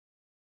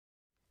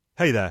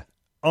Hey there,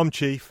 I'm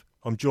Chief.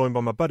 I'm joined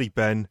by my buddy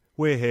Ben.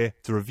 We're here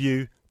to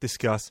review,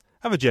 discuss,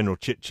 have a general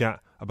chit-chat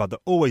about the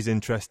always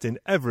interesting,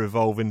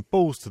 ever-evolving,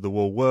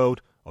 balls-to-the-wall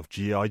world of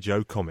G.I.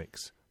 Joe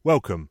comics.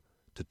 Welcome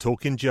to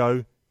Talking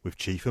Joe with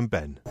Chief and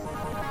Ben.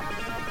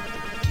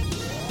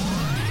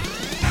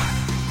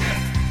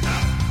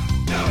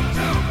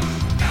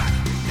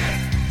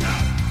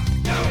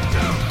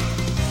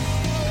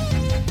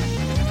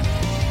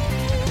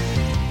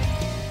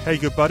 Hey,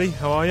 good buddy,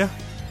 how are you?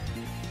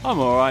 I'm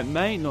alright,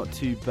 mate. Not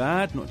too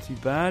bad, not too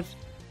bad.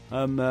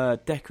 I'm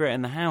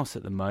decorating the house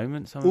at the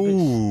moment, so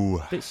I'm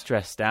a bit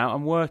stressed out.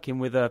 I'm working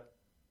with a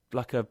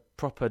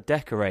proper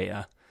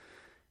decorator,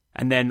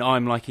 and then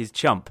I'm like his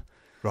chump.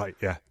 Right,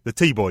 yeah, the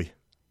T-boy.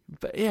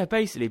 But yeah,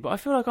 basically. But I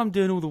feel like I'm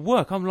doing all the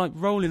work. I'm like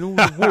rolling all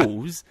the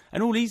walls,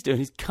 and all he's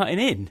doing is cutting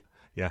in.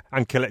 Yeah,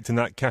 and collecting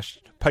that cash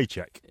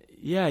paycheck.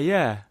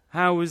 Yeah.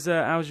 How's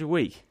your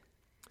week?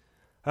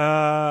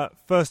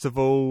 First of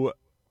all,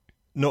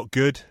 not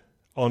good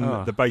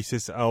on the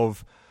basis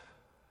of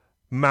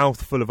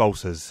mouth full of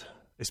ulcers,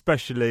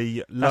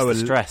 especially lower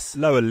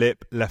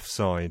lip, left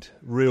side.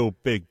 Real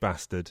big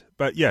bastard.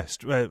 But yes,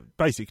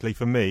 basically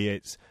for me,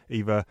 it's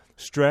either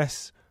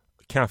stress,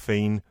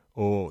 caffeine,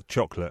 or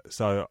chocolate.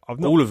 So I've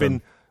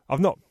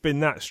not been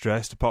that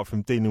stressed, apart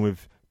from dealing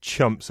with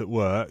chumps at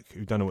work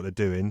who don't know what they're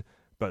doing.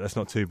 But that's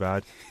not too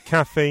bad.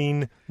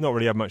 Caffeine, not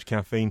really had much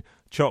caffeine.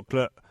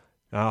 Chocolate,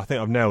 I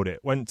think I've nailed it.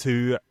 Went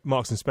to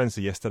Marks and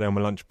Spencer yesterday on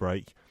my lunch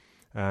break,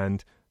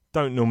 and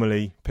don't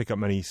normally pick up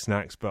many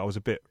snacks, but I was a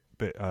bit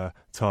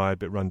tired, a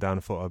bit run down. I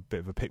thought a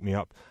bit of a pick me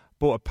up.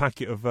 Bought a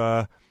packet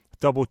of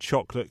double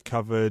chocolate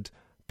covered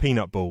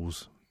peanut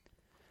balls.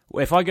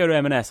 Well, if I go to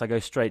M&S, I go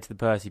straight to the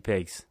Percy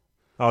Pigs.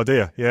 Oh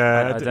dear,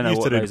 yeah. I don't know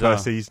used what to do those the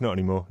Percy's, not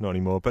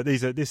anymore. But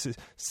it's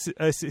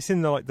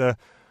in the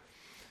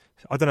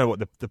I don't know what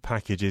the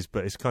package is,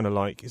 but it's kind of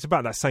like it's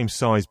about that same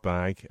size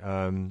bag,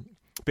 a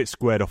bit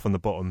squared off on the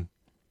bottom.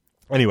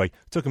 Anyway,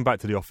 took them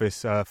back to the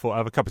office. Thought I'd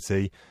have a cup of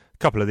tea. A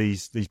couple of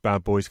these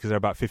bad boys because they're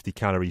about 50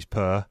 calories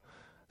per.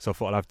 So I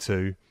thought I'd have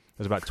two.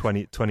 There's about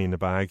 20 in the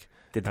bag.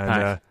 Did the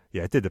pack?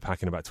 Did the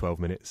pack in about 12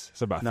 minutes.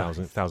 So about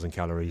 1,000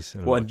 calories.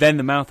 And then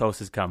the mouth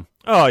ulcers come?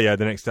 Oh yeah,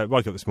 the next day.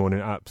 Woke up this morning,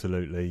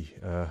 absolutely.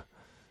 I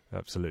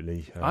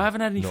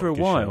haven't had any for a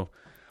while.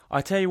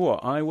 I tell you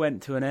what, I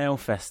went to an ale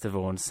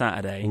festival on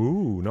Saturday.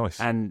 Ooh, nice.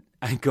 And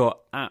got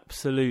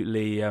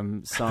absolutely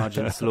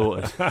Sergeant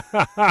slaughtered.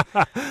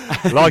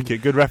 Like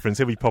it, good reference.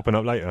 He'll be popping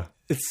up later.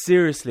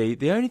 Seriously,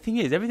 the only thing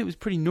is, everything was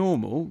pretty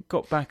normal,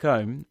 got back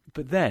home,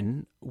 but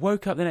then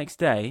woke up the next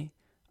day,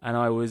 and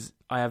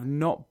I have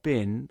not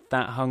been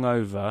that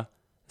hungover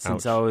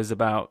since I was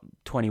about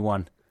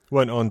 21.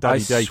 Weren't on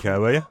daddy daycare,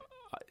 were you?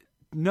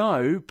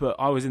 No, but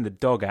I was in the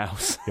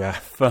doghouse. Yeah.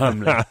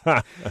 Firmly.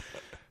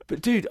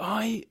 But dude,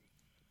 I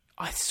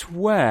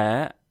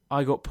swear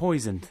I got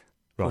poisoned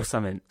or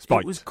something.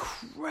 Spiked. It was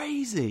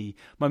crazy.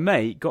 My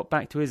mate got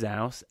back to his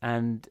house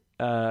and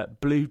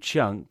blew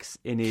chunks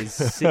in his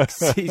he's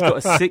got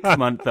a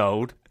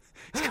 6-month-old.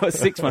 He's got a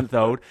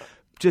 6-month-old.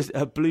 Just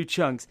blue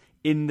chunks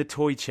in the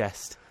toy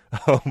chest.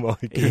 Oh my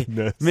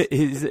goodness.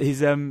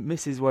 His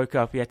missus woke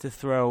up. He had to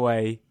throw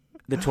away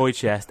the toy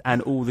chest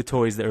and all the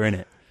toys that are in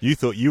it. You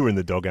thought you were in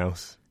the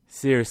doghouse.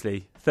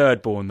 Seriously.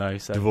 Third born though.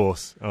 So.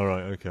 Divorce. All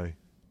right, okay.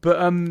 But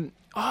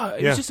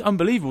it was just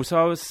unbelievable. So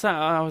I was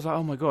like,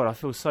 oh my God, I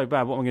feel so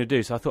bad. What am I going to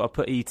do? So I thought I'd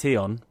put E.T.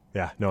 on.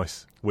 Yeah,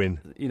 nice. Win.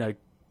 You know,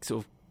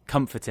 sort of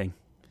comforting.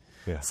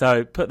 Yeah.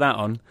 So put that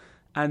on.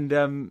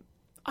 And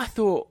I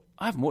thought,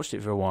 I haven't watched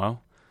it for a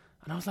while.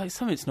 And I was like,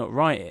 something's not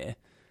right here.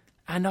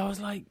 And I was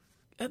like,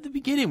 at the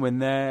beginning when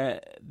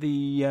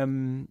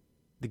the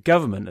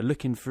government are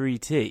looking for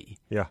E.T.,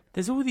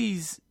 there's all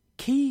these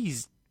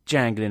keys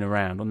jangling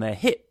around on their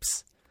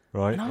hips.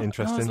 Right,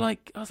 interesting.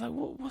 I was like,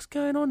 what's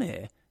going on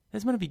here?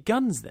 There's meant to be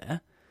guns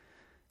there.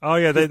 Oh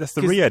yeah, that's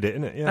the re-edit,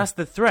 isn't it? Yeah, that's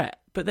the threat.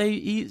 But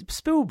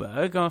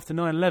Spielberg, after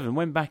 9/11,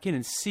 went back in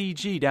and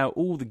CG'd out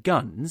all the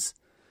guns,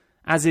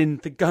 as in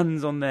the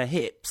guns on their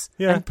hips.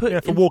 Yeah, and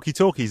put for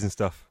walkie-talkies and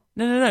stuff.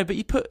 No. But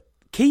you put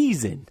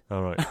keys in.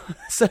 All right.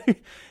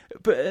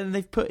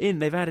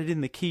 They've added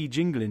in the key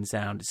jingling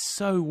sound. It's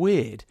so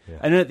weird. Yeah.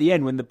 And then at the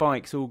end, when the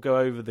bikes all go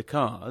over the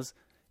cars,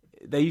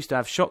 they used to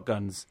have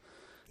shotguns.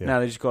 Yeah. Now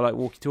they just got like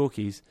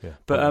walkie-talkies. Yeah,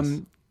 but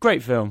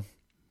great film.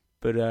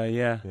 But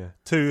yeah.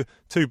 Two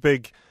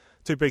big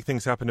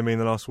things happened to me in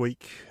the last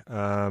week.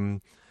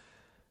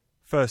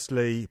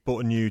 Firstly,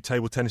 bought a new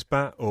table tennis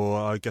bat, or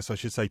I guess I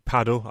should say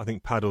paddle. I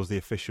think paddle's the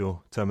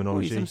official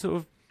terminology. Some sort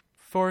of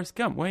Forrest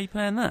Gump. Where are you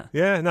playing that?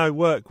 Yeah, no,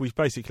 work.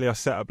 I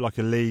set up like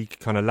a league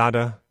kind of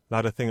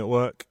ladder thing at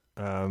work,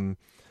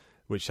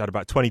 which had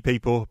about 20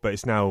 people, but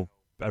it's now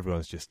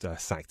everyone's just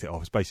sacked it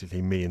off. It's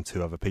basically me and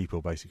 2 other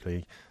people,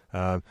 basically.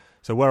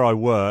 So where I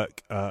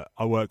work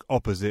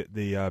opposite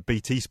the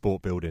BT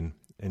Sport building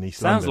in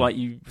East London.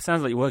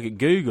 Sounds like you work at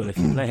Google if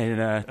you're playing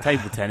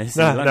table tennis.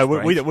 No,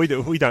 we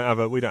don't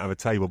have a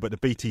table, but the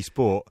BT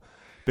Sport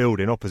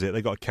building opposite.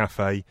 They got a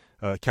cafe,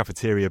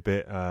 cafeteria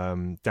bit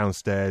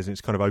downstairs, and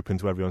it's kind of open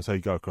to everyone. So you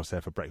go across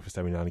there for breakfast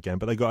every now and again.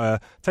 But they got a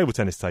table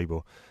tennis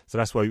table, so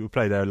that's why we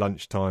play there at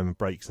lunchtime,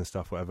 breaks and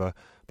stuff, whatever.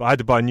 But I had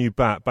to buy a new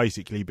bat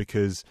basically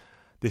because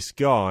this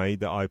guy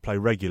that I play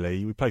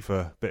regularly, we play for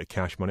a bit of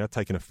cash money. I've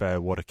taken a fair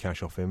wad of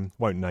cash off him.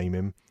 Won't name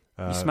him.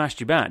 You smashed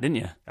your bat, didn't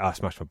you? I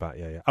smashed my bat,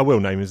 yeah. I will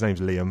name him. His name's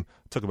Liam.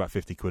 Took about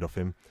 50 quid off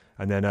him.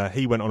 And then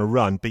he went on a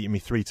run, beating me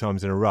 3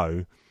 times in a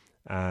row.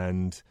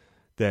 And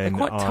then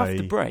they're quite tough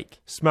to break.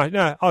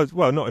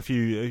 Not if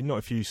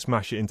you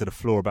smash it into the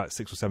floor about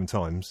 6 or 7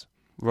 times.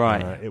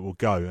 Right. It will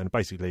go. And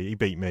basically, he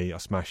beat me. I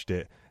smashed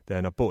it.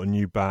 Then I bought a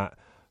new bat.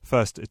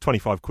 First,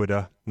 25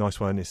 quidder. Nice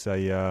one. It's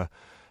a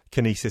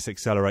Kinesis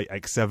Accelerate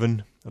X7.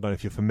 I don't know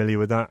if you're familiar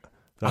with that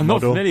I'm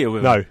model. Not familiar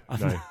with it.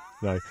 No.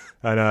 No.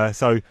 And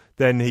so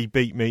then he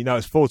beat me. No,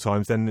 it's 4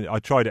 times. Then I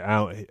tried it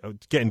out,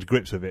 getting to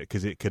grips with it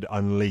because it could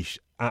unleash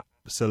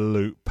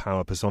absolute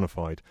power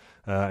personified.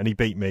 And he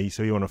beat me,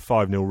 so he won a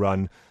 5-0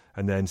 run.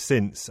 And then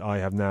since I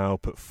have now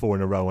put 4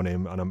 in a row on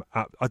him, and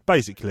I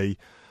basically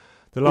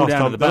the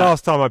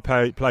last time I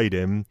played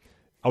him,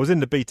 I was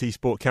in the BT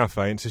Sport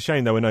Cafe, and it's a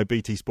shame there were no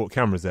BT Sport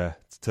cameras there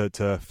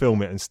to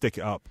film it and stick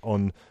it up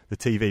on the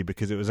TV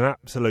because it was an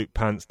absolute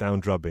pants down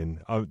drubbing.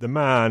 The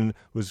man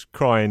was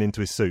crying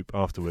into his soup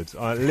afterwards.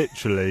 I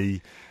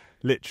literally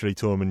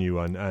tore him a new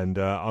one, and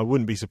I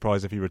wouldn't be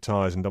surprised if he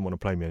retires and don't want to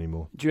play me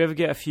anymore. Do you ever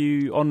get a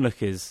few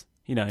onlookers?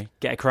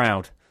 Get a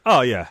crowd.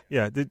 Oh yeah.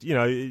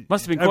 It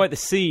must have been quite the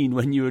scene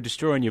when you were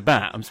destroying your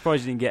bat. I'm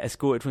surprised you didn't get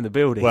escorted from the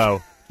building.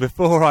 Well,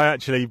 before I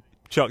actually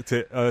chucked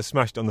it,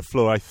 smashed it on the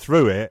floor, I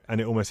threw it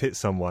and it almost hit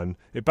someone.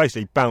 It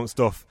basically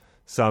bounced off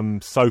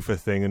some sofa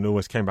thing and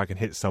almost came back and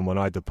hit someone.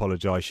 I had to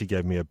apologise. She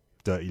gave me a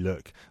dirty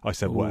look. I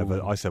said,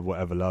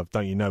 whatever, love.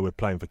 Don't you know we're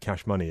playing for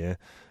cash money here?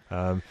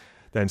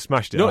 Then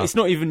smashed it up. It's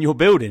not even your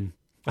building.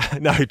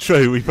 No,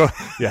 true. True.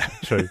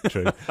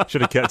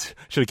 Should have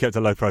kept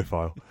a low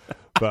profile.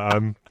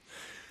 But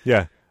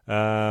yeah.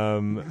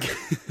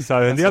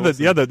 So and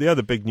the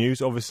other big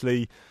news,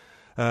 obviously,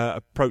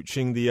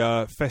 approaching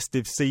the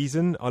festive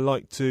season, I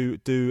like to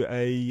do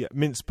a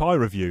mince pie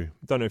review.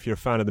 Don't know if you're a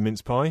fan of the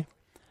mince pie.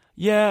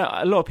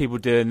 Yeah, a lot of people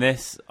doing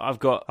this. I've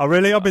got. Oh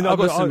really? I've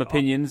got some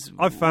opinions.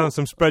 I found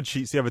some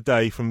spreadsheets the other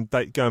day from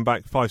going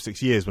back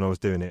 5-6 years when I was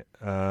doing it.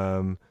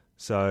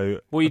 So.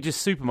 Were you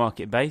just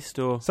supermarket based,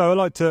 or? So I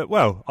like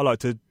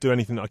to do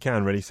anything that I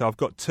can really. So I've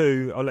got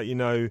 2. I'll let you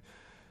know.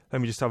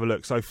 Let me just have a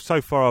look. So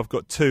far I've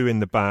got 2 in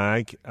the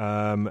bag,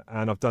 and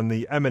I've done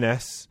the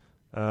M&S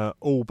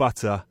all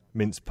butter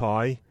mince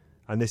pie,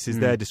 and this is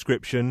their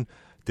description: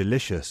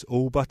 delicious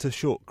all butter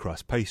short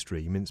crust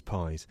pastry mince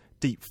pies,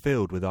 deep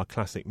filled with our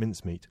classic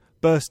mincemeat,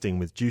 bursting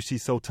with juicy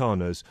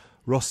sultanas,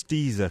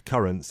 Rostizza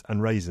currants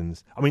and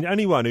raisins. I mean,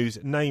 anyone who's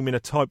naming a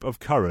type of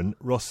currant,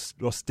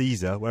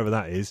 Rostizza, wherever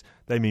that is,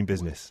 they mean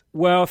business.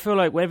 Well, I feel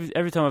like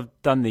every time I've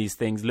done these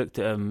things, looked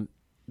at them,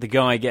 the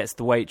guy gets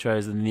the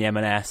Waitrose and the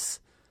M&S.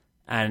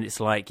 And it's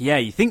like, yeah,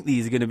 you think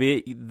these are going to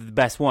be the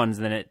best ones,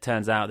 and then it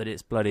turns out that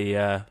it's bloody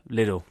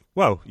Lidl.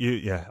 Well,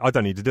 I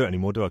don't need to do it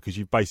anymore, do I? Because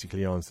you've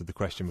basically answered the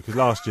question. Because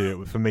last year,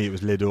 for me, it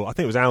was Lidl. I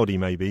think it was Aldi,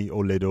 maybe,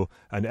 or Lidl.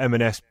 And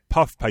M&S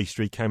puff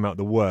pastry came out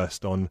the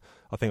worst on,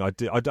 I think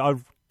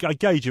I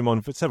gauge them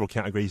on for several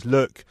categories: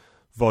 look,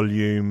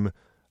 volume,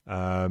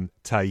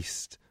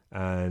 taste,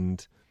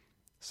 and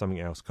something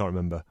else. Can't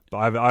remember. But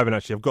I haven't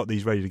actually. I've got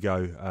these ready to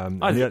go.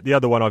 The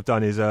other one I've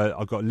done is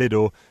I've got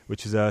Lidl,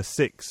 which is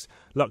 6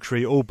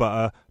 luxury all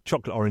butter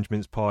chocolate orange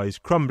mince pies,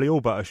 crumbly all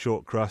butter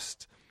short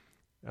crust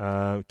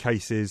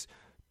cases,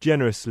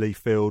 generously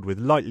filled with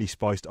lightly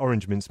spiced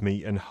orange mince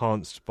meat,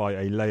 enhanced by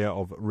a layer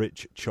of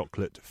rich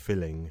chocolate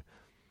filling.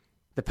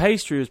 The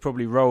pastry was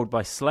probably rolled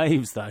by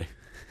slaves, though.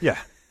 Yeah.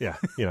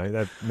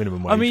 They're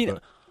minimum wage. I mean,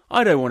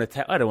 I don't want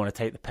to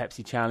take the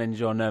Pepsi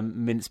challenge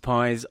on mince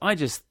pies. I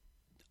just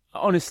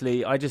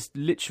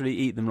literally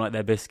eat them like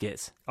they're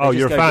biscuits.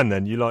 You're a fan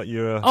then?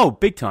 Oh,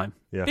 big time.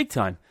 Yeah. Big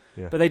time.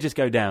 Yeah. But they just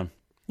go down.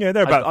 Yeah,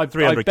 they're about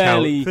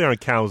 300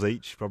 cows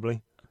each,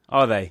 probably.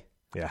 Are they?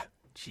 Yeah.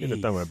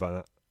 Don't worry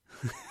about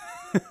that.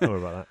 Don't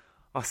worry about that.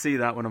 I'll see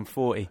that when I'm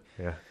 40.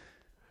 Yeah.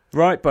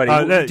 Right, buddy.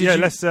 Let's.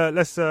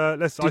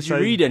 Did you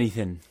read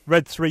anything?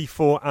 Read 3,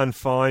 4, and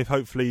 5.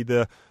 Hopefully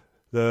the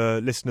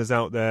listeners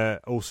out there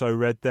also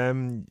read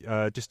them.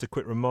 Just a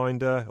quick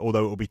reminder,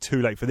 although it will be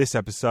too late for this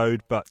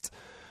episode, but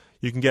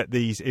you can get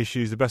these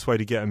issues. The best way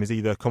to get them is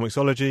either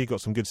Comixology, got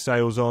some good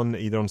sales on,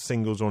 either on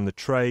singles or on the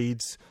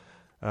trades,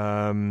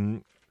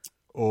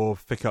 or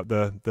pick up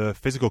the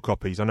physical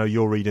copies. I know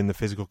you're reading the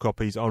physical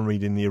copies. I'm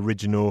reading the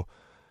original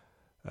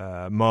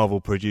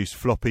Marvel-produced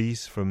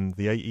floppies from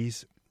the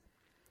 80s.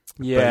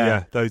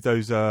 Yeah. But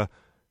those. How'd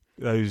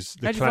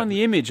you find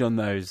the image on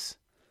those?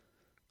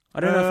 I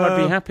don't know if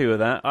I'd be happy with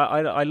that.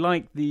 I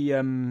like the I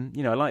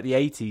like the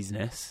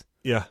 80s-ness.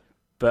 Yeah.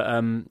 But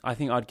I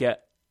think I'd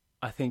get.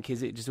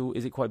 Is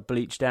it quite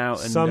bleached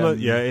out? And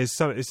it's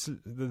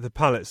the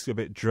palette's a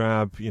bit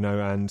drab,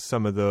 and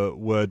some of the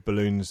word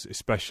balloons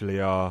especially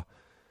are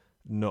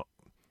not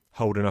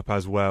holding up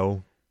as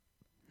well.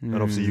 And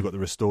obviously you've got the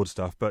restored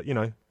stuff, but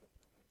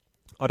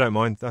I don't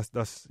mind.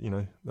 That's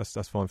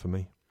fine for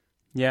me.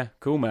 Yeah,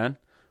 cool, man.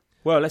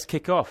 Well, let's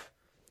kick off.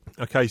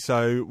 Okay,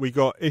 so we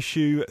got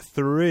issue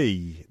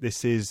 3.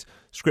 This is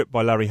script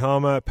by Larry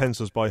Hama,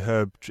 pencils by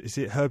Herb. Is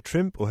it Herb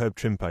Trimpe or Herb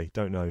Trimpe?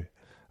 Don't know.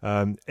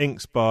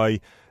 Inks by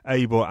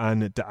Abel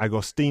and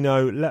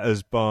D'Agostino,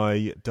 letters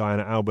by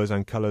Diana Albers,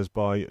 and colours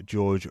by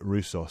George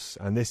Roussos.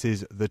 And this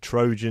is The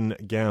Trojan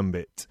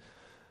Gambit.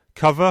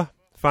 Cover,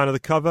 fan of the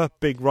cover,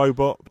 big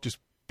robot just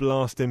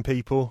blasting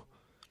people.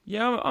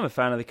 Yeah, I'm a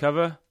fan of the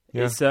cover.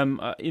 Yeah. It's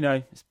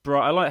it's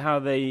bright. I like how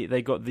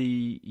they got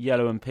the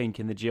yellow and pink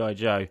in the G.I.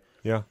 Joe.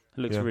 Yeah,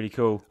 it looks really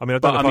cool. I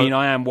mean,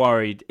 I am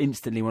worried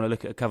instantly when I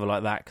look at a cover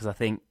like that because I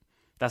think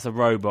that's a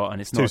robot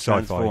and it's not a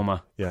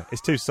Transformer. Yeah,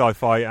 it's too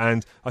sci-fi.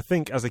 And I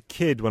think as a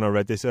kid when I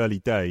read this early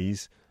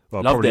days,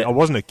 well, Loved it. I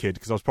wasn't a kid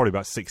because I was probably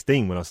about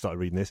 16 when I started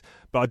reading this.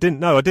 But I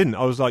didn't.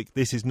 I was like,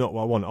 this is not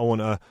what I want. I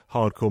want a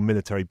hardcore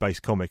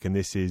military-based comic, and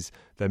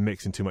they're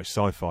mixing too much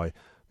sci-fi.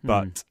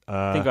 But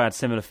I think I had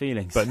similar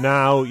feelings. But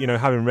now,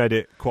 having read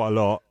it quite a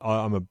lot,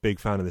 I'm a big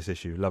fan of this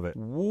issue. Love it.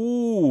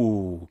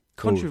 Ooh,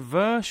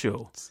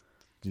 controversial.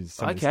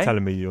 Something's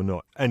telling me you're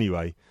not.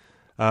 Anyway,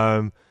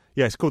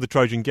 it's called The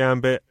Trojan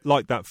Gambit.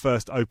 Like that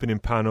first opening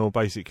panel,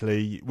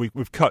 basically,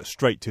 we've cut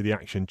straight to the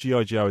action.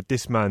 G.I. Joe are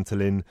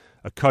dismantling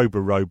a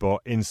Cobra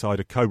robot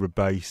inside a Cobra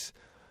base.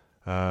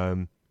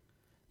 And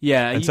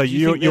so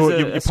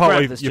you're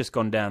part of just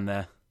gone down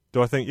there.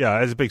 Do I think? Yeah,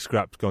 there's a big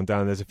scrap gone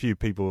down. There's a few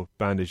people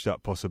bandaged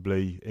up,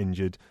 possibly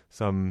injured.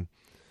 Some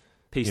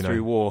peace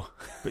through war.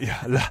 But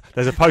yeah,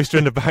 there's a poster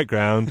in the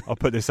background. I'll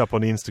put this up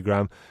on the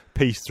Instagram.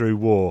 Peace through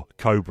war.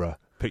 Cobra.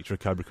 Picture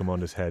of Cobra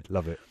Commander's head.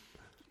 Love it.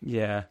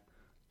 Yeah.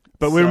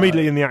 But we're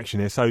immediately in the action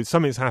here. So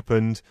something's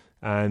happened,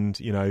 and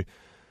the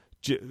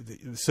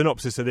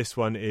synopsis of this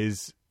one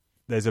is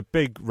there's a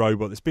big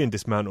robot that's being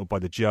dismantled by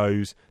the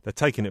Joes. They're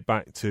taking it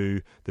back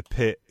to the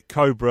pit.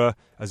 Cobra,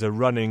 as a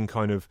running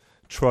kind of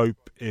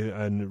trope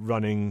and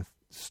running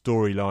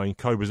storyline,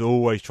 Cobra's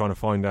always trying to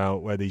find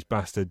out where these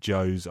bastard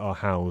Joes are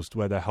housed,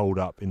 where they're holed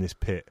up in this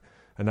pit,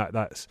 and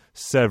that's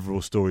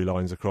several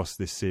storylines across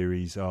this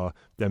series are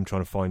them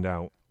trying to find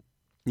out.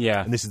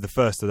 Yeah, and this is the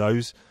first of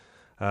those.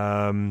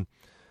 And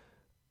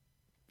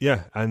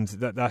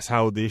that's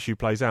how the issue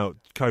plays out.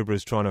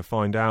 Cobra's trying to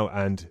find out,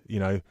 and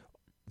the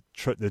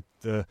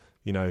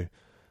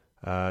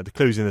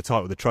clues in the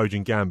title, The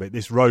Trojan Gambit.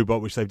 This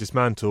robot, which they've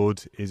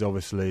dismantled, is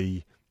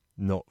obviously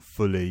not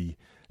fully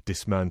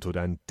dismantled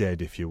and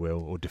dead, if you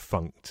will, or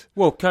defunct.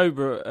 Well,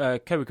 Cobra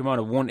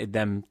Commander wanted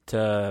them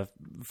to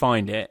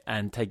find it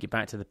and take it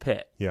back to the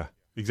pit. Yeah,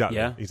 exactly.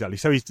 Yeah. Exactly.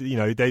 So he's,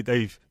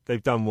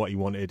 they've done what he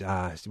wanted.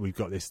 We've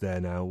got this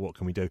there now. What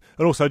can we do?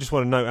 And also, I just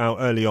want to note out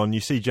early on, you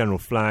see General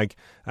Flagg,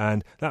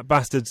 and that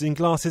bastard's in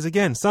glasses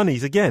again.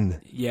 Sonny's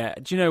again. Yeah.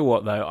 Do you know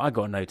what though? I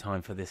got no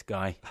time for this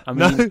guy. I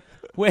mean, no?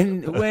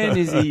 when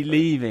is he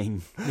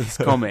leaving this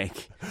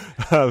comic?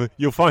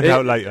 You'll find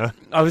out later.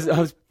 I was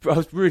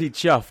really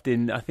chuffed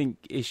in, I think,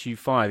 issue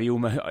 5.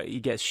 He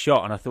gets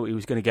shot, and I thought he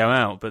was going to go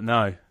out, but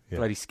no,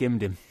 bloody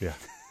skimmed him. Yeah.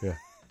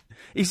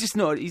 He's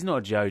not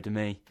a Joe to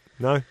me.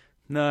 No.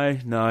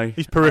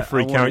 He's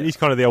periphery character. He's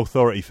kind of the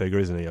authority figure,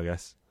 isn't he? I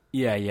guess.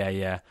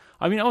 Yeah.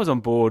 I mean, I was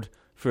on board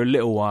for a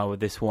little while with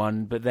this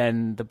one, but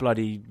then the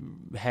bloody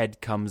head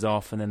comes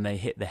off, and then they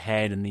hit the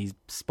head, and these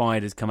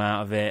spiders come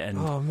out of it. And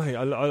oh, mate,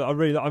 I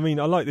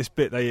like this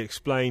bit. They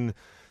explain.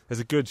 There's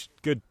a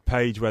good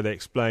page where they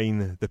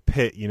explain the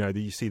pit.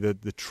 You see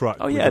the truck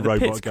with the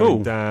robot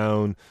going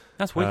down.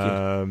 That's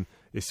wicked.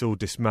 It's all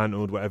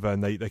dismantled, whatever,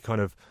 and they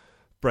kind of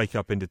break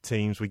up into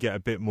teams. We get a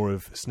bit more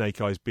of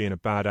Snake Eyes being a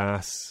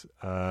badass.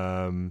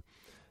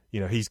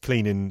 He's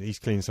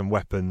cleaning some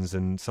weapons,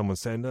 and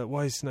someone's saying,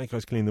 "Why is Snake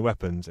Eyes cleaning the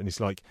weapons?" And it's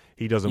like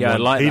he doesn't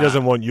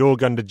want your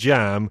gun to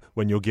jam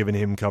when you're giving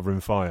him cover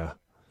and fire.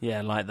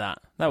 Yeah, like that.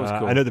 That was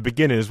cool. And at the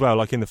beginning as well,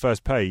 like in the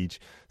first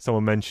page,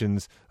 someone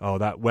mentions,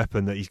 that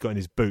weapon that he's got in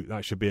his boot,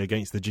 that should be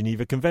against the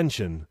Geneva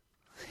Convention.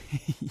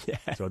 Yeah.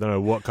 So I don't know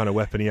what kind of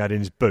weapon he had in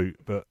his boot,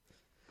 but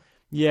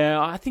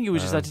yeah, I think it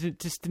was I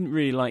didn't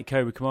really like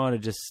Cobra Commander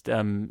just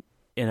in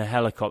a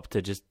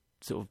helicopter, just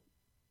sort of,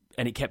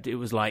 and it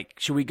was like,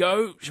 should we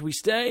go? Should we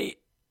stay?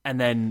 And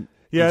then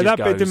that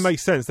bit didn't make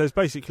sense. There's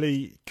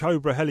basically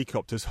Cobra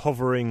helicopters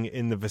hovering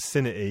in the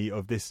vicinity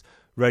of this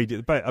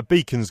radio. A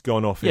beacon's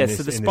gone off. Yeah,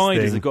 so the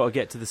spiders have got to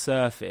get to the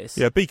surface.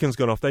 Yeah, beacon's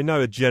gone off. They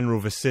know a general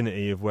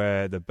vicinity of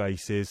where the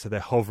base is, so they're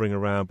hovering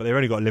around, but they've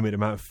only got a limited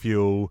amount of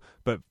fuel.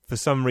 But for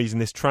some reason,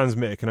 this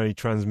transmitter can only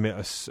transmit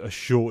a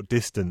short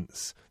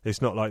distance. It's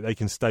not like they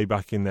can stay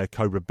back in their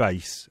Cobra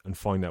base and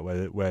find out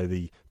where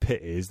the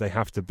pit is. They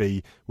have to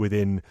be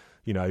within,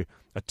 a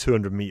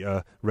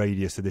 200-metre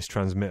radius of this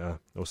transmitter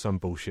or some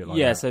bullshit like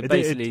that. Yeah, so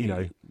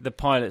basically, the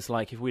pilot's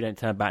like, if we don't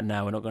turn back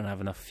now, we're not going to have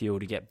enough fuel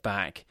to get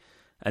back.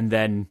 And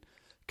then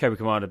Cobra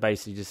Commander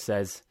basically just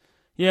says,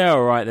 "Yeah,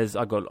 all right.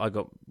 I got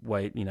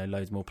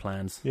loads more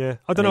plans." Yeah,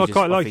 I don't know. I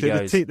quite liked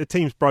it. The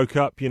teams broke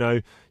up.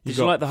 Did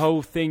you like the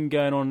whole thing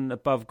going on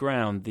above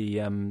ground?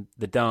 The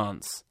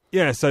dance.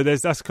 Yeah, so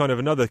that's kind of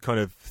another kind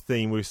of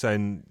theme. We were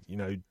saying,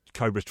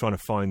 Cobra's trying to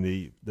find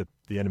the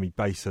enemy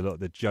base a lot,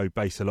 the Joe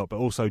base a lot, but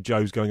also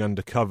Joe's going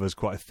undercover is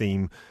quite a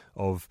theme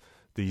of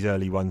these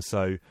early ones.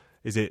 So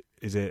is it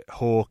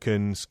Hawk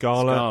and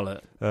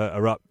Scarlet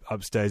are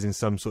upstairs in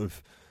some sort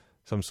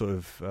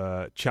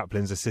of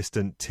chaplain's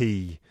assistant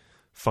tea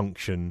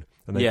function,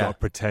 and they've got to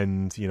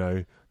pretend,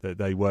 that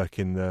they work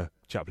in the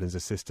chaplain's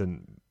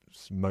assistant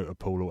motor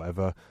pool or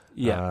whatever.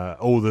 Yeah.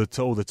 All the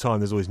time,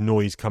 there's always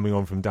noise coming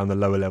on from down the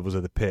lower levels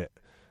of the pit.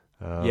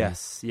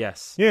 Yes.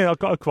 Yeah,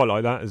 I quite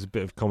like that as a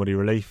bit of comedy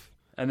relief.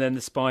 And then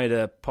the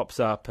spider pops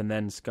up, and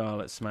then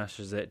Scarlet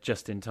smashes it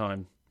just in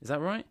time. Is that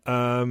right?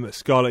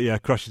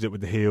 Scarlet, crushes it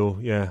with the heel.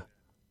 Yeah,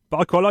 but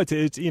I quite liked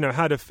it. It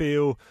had a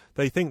feel.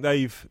 They think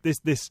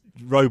this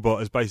robot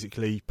has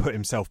basically put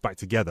himself back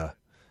together.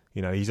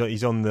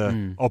 He's on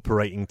the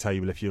operating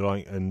table, if you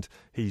like, and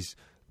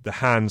the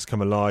hands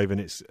come alive, and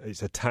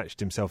it's attached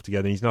himself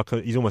together. He's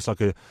almost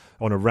like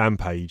on a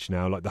rampage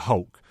now, like the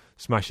Hulk,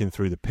 smashing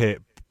through the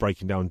pit,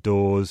 breaking down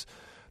doors.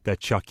 They're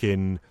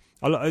chucking.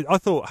 I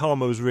thought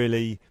Harmer was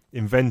really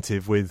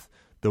inventive with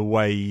the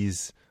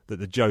ways that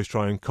the Joes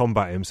try and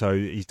combat him. So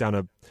he's down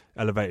a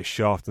elevator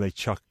shaft, and they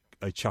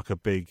chuck a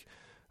big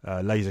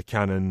laser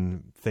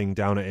cannon thing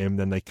down at him.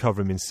 Then they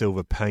cover him in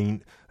silver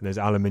paint, and there's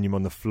aluminium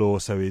on the floor,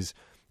 so his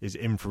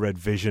infrared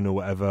vision or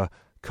whatever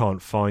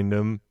can't find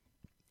them.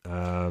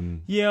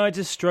 I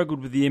just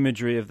struggled with the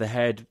imagery of the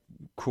head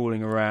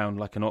crawling around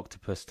like an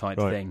octopus type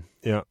thing.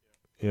 Yeah.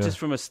 Just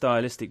from a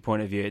stylistic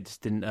point of view, it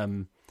just didn't.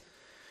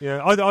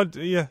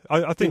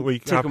 I think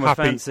we are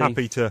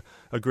happy to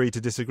agree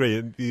to disagree.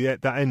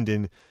 That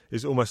ending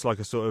is almost like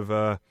a sort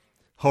of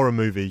horror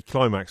movie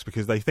climax,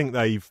 because they think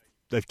they've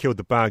killed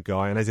the bad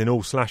guy, and as in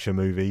all slasher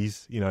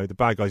movies, the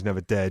bad guy's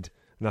never dead,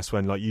 and that's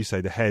when, like you say,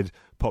 the head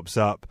pops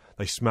up,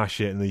 they smash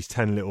it, and these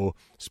 10 little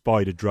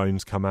spider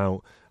drones come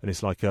out, and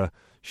it's like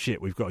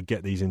shit, we've got to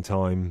get these in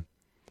time.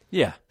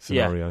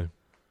 Scenario. Yeah.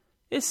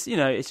 It's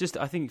just,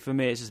 I think for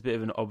me, it's just a bit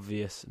of an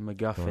obvious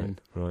MacGuffin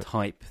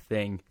type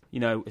thing.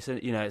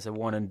 It's a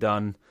one and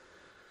done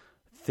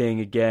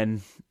thing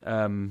again.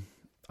 I'm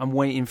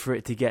waiting for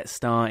it to get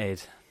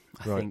started.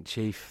 I think,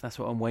 Chief, that's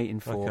what I'm waiting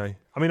for. Okay.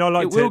 I mean, I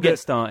like it. Will get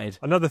started.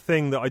 Another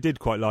thing that I did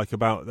quite like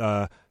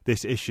about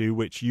this issue,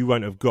 which you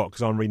won't have got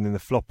because I'm reading in the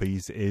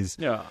floppies, is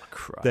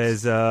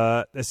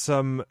there's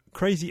some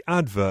crazy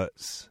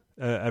adverts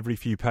every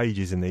few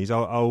pages in these.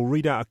 I'll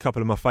read out a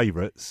couple of my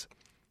favourites.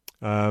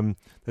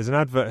 There's an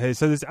advert here.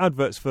 So there's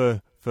adverts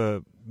for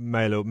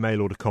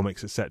mail order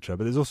comics, etc.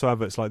 But there's also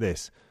adverts like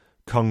this: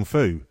 Kung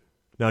Fu.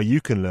 Now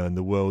you can learn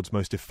the world's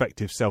most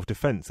effective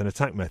self-defense and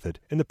attack method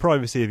in the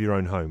privacy of your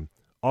own home.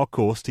 Our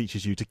course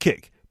teaches you to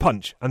kick,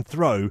 punch, and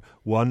throw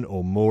one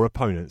or more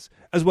opponents,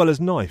 as well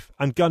as knife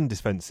and gun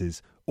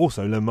defences.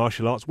 Also learn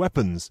martial arts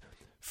weapons.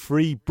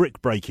 Free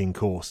brick breaking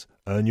course.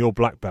 Earn your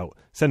black belt.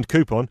 Send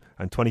coupon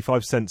and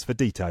 25 cents for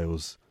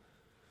details.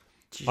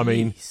 Jeez. I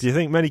mean, do you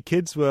think many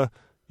kids were,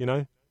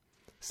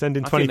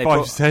 sending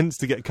 25 cents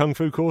to get Kung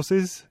Fu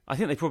courses? I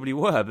think they probably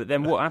were, but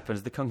then what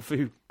happens? The Kung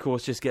Fu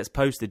course just gets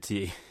posted to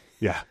you.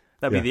 Yeah.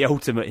 That'd be the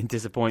ultimate in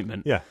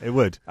disappointment. Yeah, it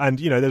would. And,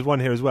 there's one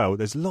here as well.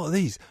 There's a lot of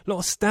these. A lot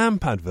of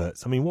stamp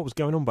adverts. I mean, what was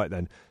going on back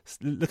then?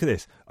 Look at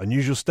this.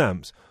 Unusual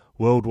stamps.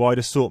 Worldwide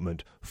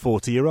assortment.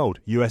 40-year-old.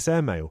 US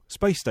Airmail.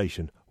 Space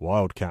Station.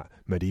 Wildcat.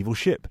 Medieval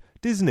ship.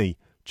 Disney.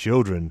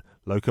 Children.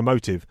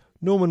 Locomotive.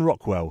 Norman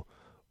Rockwell.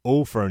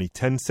 All for only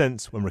 10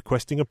 cents when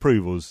requesting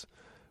approvals,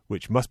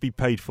 which must be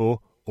paid for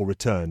or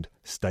returned.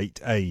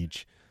 State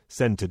age.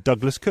 Send to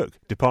Douglas Cook,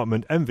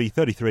 Department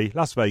MV33,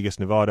 Las Vegas,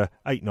 Nevada,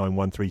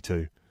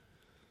 89132.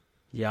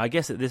 Yeah, I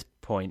guess at this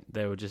point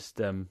they were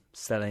just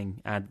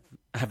selling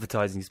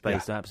advertising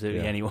space to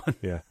absolutely anyone.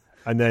 Yeah.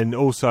 And then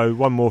also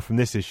one more from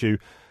this issue.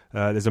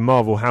 There's a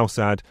Marvel house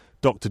ad.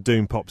 Dr.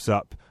 Doom pops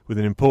up with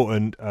an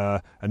important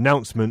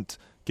announcement.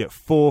 Get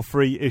 4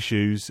 free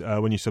issues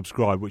when you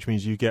subscribe, which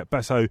means you get...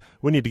 So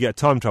we need to get a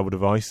time travel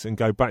device and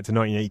go back to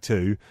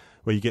 1982,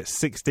 where you get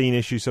 16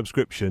 issue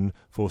subscription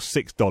for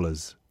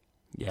 $6.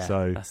 Yeah,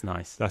 so that's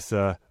nice. That's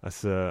I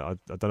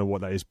don't know what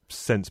that is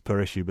cents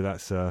per issue, but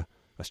that's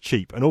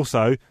cheap. And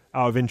also,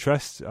 out of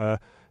interest,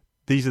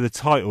 these are the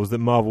titles that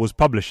Marvel was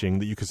publishing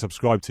that you could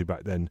subscribe to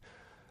back then.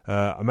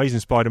 Amazing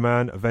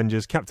Spider-Man,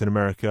 Avengers, Captain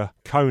America,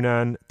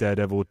 Conan,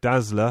 Daredevil,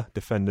 Dazzler,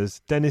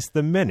 Defenders, Dennis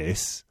the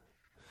Menace,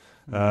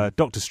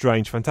 Doctor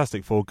Strange,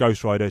 Fantastic Four,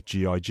 Ghost Rider,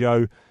 G.I.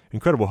 Joe,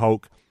 Incredible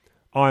Hulk,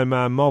 Iron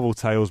Man, Marvel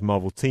Tales,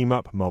 Marvel Team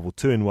Up, Marvel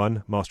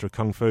 2-in-1, Master of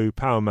Kung Fu,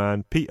 Power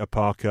Man, Peter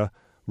Parker,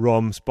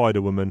 Rom,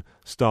 Spider-Woman,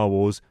 Star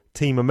Wars,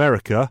 Team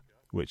America,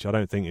 which I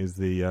don't think is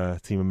the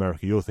Team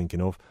America you're thinking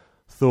of,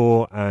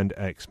 Thor, and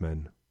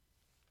X-Men.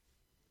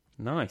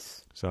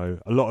 Nice. So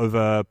a lot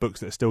of books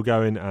that are still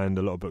going and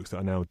a lot of books that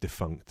are now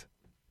defunct.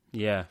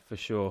 Yeah, for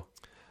sure.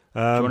 Do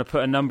you want to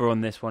put a number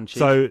on this one, Chief?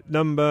 So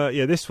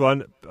this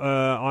one,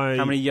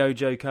 how many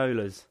Yojo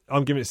Colas?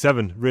 I'm giving it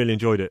 7. Really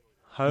enjoyed it.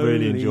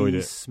 Really enjoyed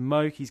it.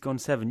 Smoke, he's gone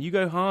 7. You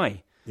go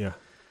high. Yeah.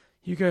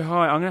 You go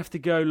high. I'm going to have to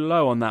go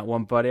low on that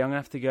one, buddy. I'm going to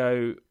have to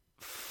go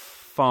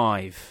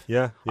 5.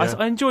 Yeah.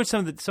 I enjoyed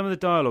some of the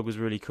dialogue was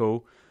really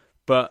cool,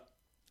 but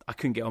I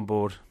couldn't get on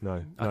board.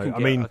 No.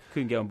 I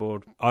couldn't get on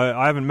board.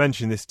 I haven't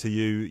mentioned this to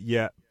you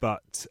yet,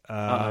 but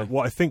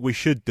what I think we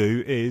should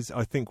do is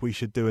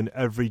an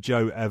Every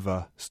Joe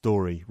Ever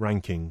story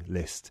ranking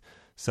list.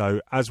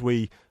 So as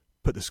we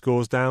put the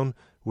scores down,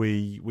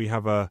 we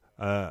have a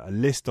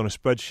list on a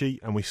spreadsheet,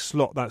 and we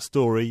slot that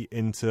story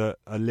into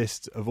a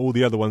list of all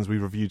the other ones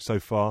we've reviewed so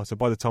far. So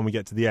by the time we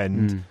get to the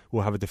end,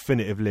 we'll have a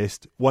definitive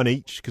list, one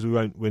each, because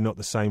we're not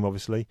the same,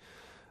 obviously.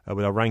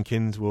 With our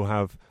rankings, we'll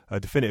have a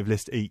definitive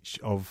list each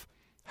of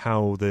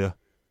how the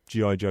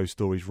G.I. Joe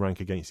stories rank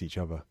against each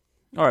other.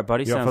 All right,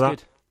 buddy. Sounds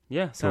good.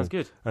 Yeah, sounds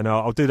good. And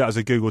I'll do that as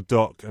a Google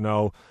Doc, and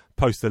I'll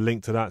post a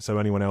link to that so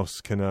anyone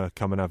else can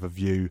come and have a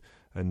view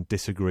and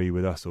disagree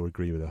with us or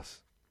agree with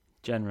us.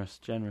 Generous.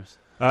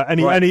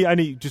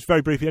 Any? Just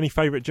very briefly, any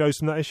favourite Joes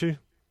from that issue?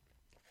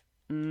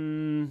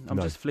 I'm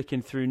just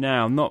flicking through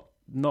now.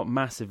 Not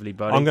massively,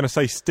 buddy. I'm going to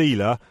say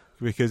Steeler,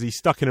 because he's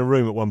stuck in a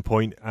room at one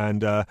point,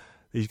 and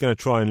he's going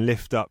to try and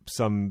lift up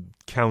some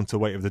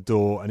counterweight of the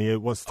door, and he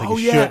wants to take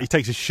his shirt. He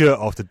takes his shirt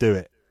off to do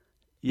it.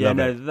 Yeah,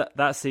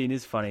 that scene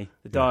is funny.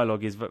 The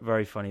dialogue is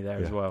very funny there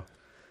as well.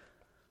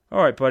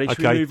 All right, buddy, should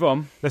we move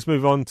on? Let's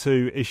move on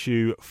to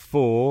issue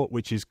 4,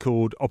 which is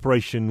called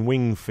Operation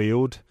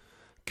Wingfield.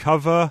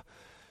 Cover,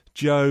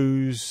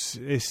 Joe's.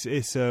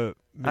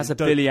 That's a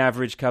Billy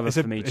Average cover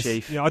for me,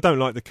 Chief. Yeah, I don't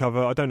like the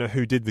cover. I don't know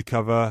who did the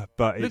cover,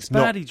 but it looks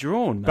badly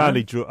drawn, man.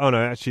 Badly drawn. Oh, no,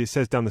 actually, it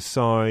says down the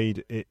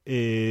side it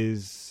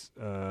is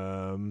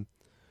Hall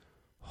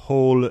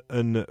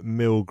and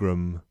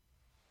Milgram.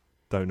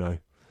 Don't know.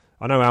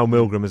 I know Al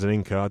Milgram is an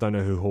inker. I don't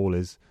know who Hall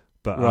is.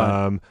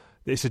 But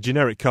it's a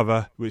generic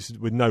cover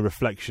with no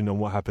reflection on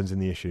what happens in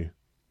the issue.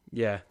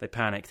 Yeah, they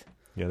panicked.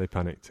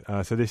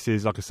 So this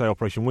is, like I say,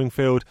 Operation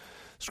Wingfield.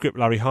 Script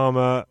Larry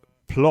Hama.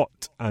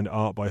 Plot and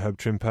art by Herb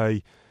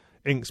Trimpe.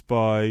 Inks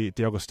by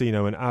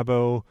D'Agostino and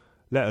Abel.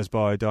 Letters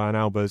by Diane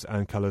Albers.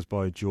 And colours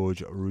by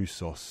George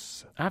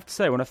Roussos. I have to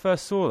say, when I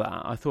first saw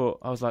that, I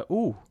was like,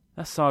 ooh,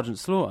 that's Sergeant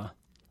Slaughter.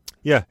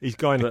 Yeah, he's a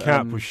guy in a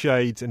cap with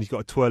shades, and he's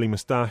got a twirly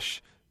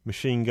moustache.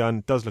 Machine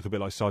gun. Does look a bit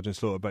like Sergeant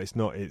Slaughter, but it's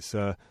not. It's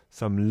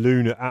some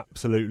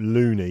absolute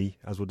loony,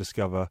 as we'll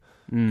discover,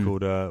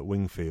 called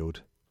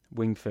Wingfield.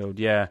 Wingfield,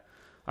 yeah.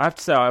 I have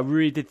to say, I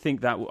really did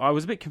think that. I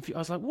was a bit confused. I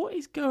was like, what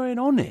is going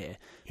on here?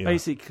 Yeah.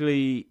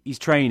 Basically, he's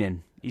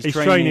training. He's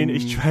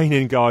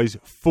training guys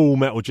Full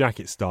Metal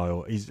Jacket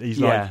style. He's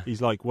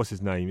like, what's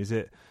his name?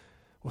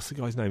 What's the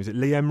guy's name? Is it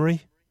Lee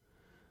Emery?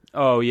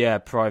 Oh, yeah,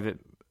 Private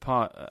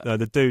Part.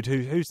 The dude,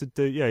 who's the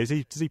dude? Yeah,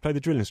 does he play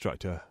the drill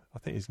instructor? I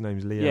think his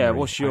name's Lee Emery. Yeah,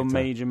 what's your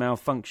major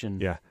malfunction?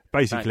 Yeah,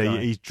 basically,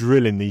 he's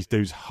drilling these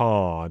dudes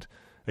hard.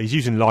 He's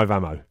using live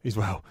ammo as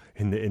well.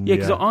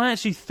 Because I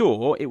actually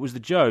thought it was the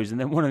Joes, and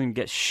then one of them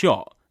gets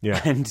shot.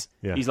 Yeah, and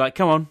he's like,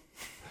 "Come on."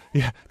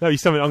 Yeah, no,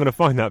 he's something. I'm going to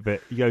find that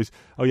bit. He goes,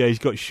 "Oh yeah, he's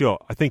got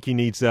shot. I think he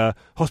needs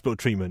hospital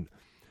treatment."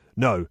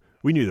 No,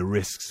 we knew the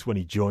risks when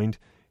he joined.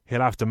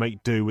 He'll have to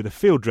make do with a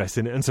field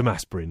dressing and some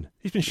aspirin.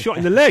 He's been shot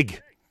in the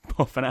leg.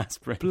 Off an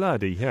aspirin.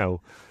 Bloody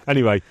hell.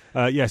 Anyway,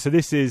 so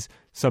this is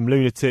some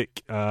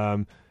lunatic.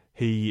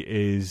 He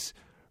is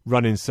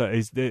running. So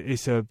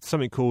it's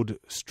something called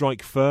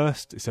Strike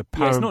First. It's a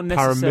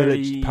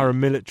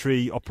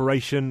paramilitary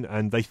operation,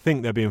 and they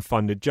think they're being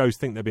funded. Joes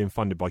think they're being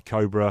funded by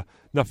Cobra.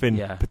 Nothing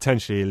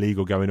potentially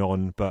illegal going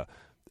on, but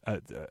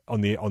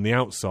on the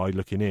outside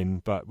looking in.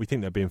 But we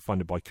think they're being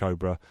funded by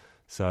Cobra.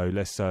 So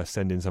let's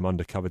send in some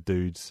undercover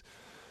dudes.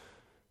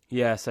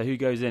 Yeah, so who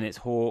goes in? It's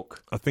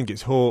Hawk. I think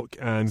it's Hawk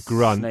and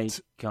Grunt.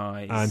 Snake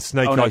Eyes. And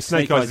Snake Eyes.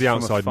 Snake Eyes is the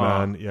outside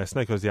man. Yeah,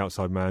 Snake Eyes is the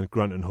outside man.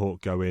 Grunt and Hawk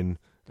go in.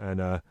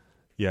 And,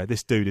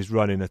 this dude is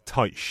running a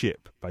tight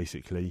ship,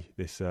 basically,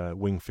 this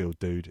Wingfield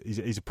dude.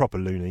 He's a proper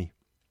loony.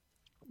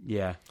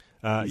 Yeah.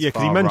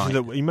 Because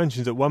he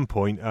mentions at one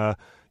point,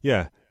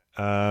 your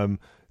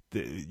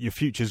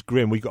future's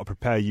grim. We've got to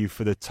prepare you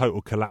for the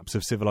total collapse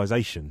of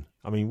civilization.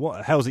 I mean, what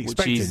the hell's he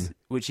expecting?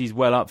 Which he's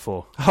well up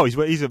for. Oh,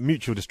 he's a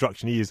mutual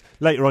destruction. He is.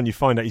 Later on, you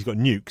find out he's got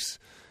nukes.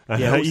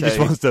 He just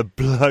wants to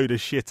blow the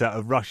shit out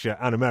of Russia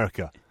and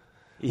America.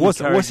 What's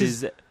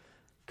his?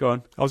 Go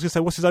on. I was going to say,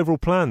 what's his overall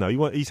plan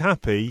though? He's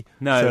happy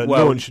to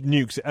launch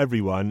nukes at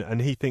everyone, and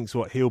he thinks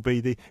he'll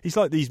be he's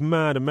like these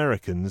mad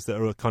Americans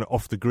that are kind of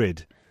off the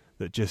grid.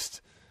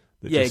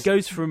 It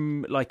goes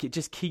from it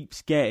just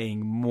keeps getting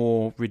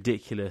more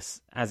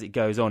ridiculous as it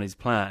goes on. His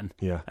plan,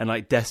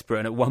 and desperate.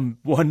 And at one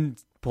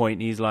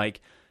point, he's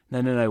like,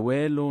 "No,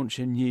 we're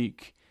launching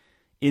nuke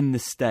in the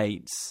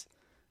States.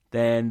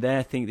 Then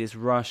they think it's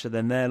Russia.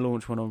 Then they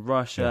launch one on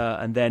Russia,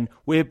 and then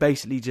we're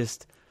basically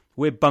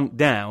we're bunked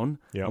down.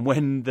 And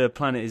when the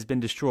planet has been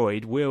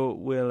destroyed, we'll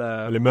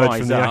emerge rise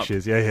from the up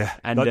ashes.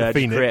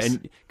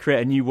 And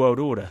create a new world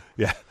order.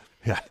 Yeah.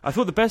 I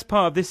thought the best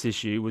part of this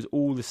issue was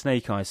all the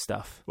Snake Eyes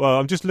stuff. Well,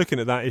 I'm just looking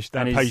at that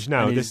page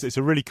now. It's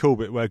a really cool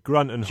bit where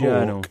Grunt and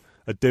Hawk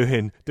are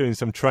doing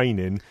some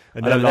training,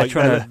 and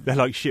they're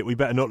like, shit, we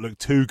better not look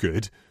too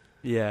good.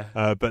 Yeah.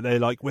 But they're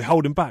like, we're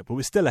holding back, but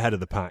we're still ahead of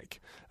the pack.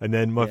 And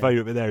then my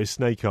favourite bit there is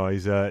Snake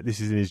Eyes. This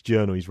is in his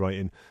journal he's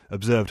writing.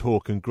 Observed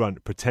Hawk and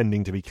Grunt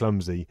pretending to be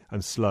clumsy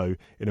and slow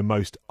in a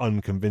most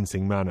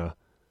unconvincing manner.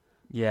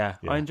 Yeah.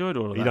 I enjoyed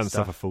all of that He doesn't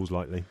stuff. suffer fools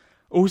lightly.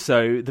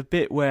 Also, the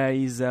bit where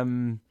he's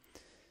cutting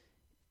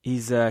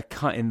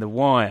the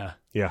wire.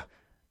 Yeah.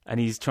 And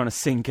he's trying to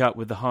sync up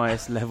with the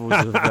highest levels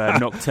of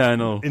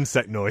nocturnal...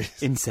 Insect noise.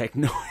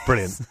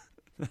 Brilliant.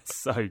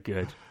 That's so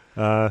good.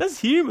 There's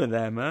humour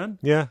there, man.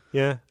 Yeah.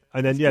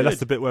 And then, that's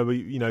the bit where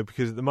we,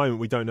 because at the moment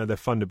we don't know they're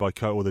funded by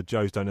Cobra, or the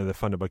Joes don't know they're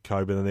funded by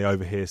Cobra, and then they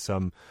overhear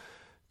some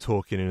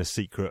talking in a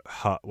secret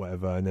hut,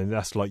 whatever, and then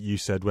that's like you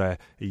said, where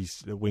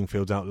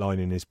Wingfield's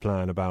outlining his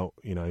plan about,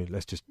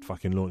 let's just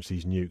fucking launch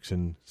these nukes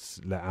and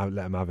let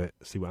them have it,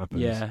 see what happens.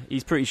 Yeah,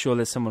 he's pretty sure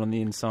there's someone on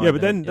the inside. Yeah, but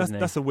then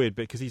that's a weird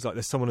bit, because he's like,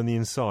 there's someone on the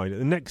inside.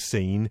 The next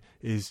scene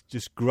is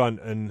just Grunt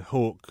and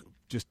Hawk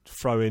just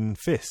throwing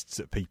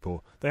fists at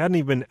people. They hadn't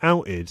even been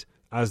outed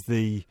as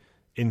the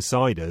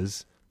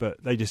insiders,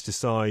 but they just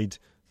decide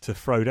to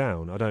throw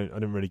down. I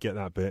didn't really get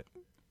that bit.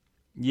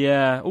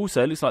 Yeah,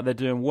 also it looks like they're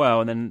doing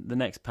well, and then the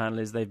next panel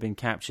is they've been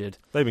captured.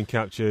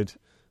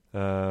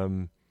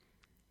 And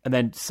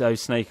then so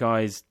Snake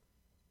Eyes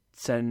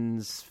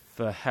sends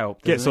for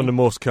help. Gets on the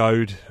Morse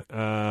code,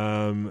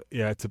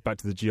 back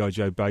to the G.I.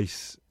 Joe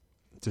base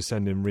to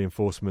send in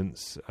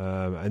reinforcements.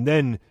 And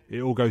then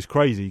it all goes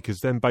crazy, because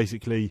then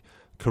basically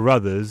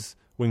Carruthers,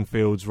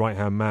 Wingfield's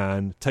right-hand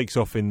man, takes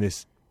off in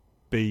this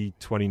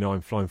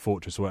B-29 Flying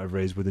Fortress or whatever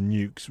it is with the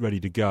nukes ready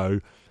to go.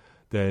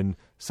 Then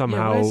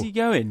somehow... where's he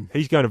going?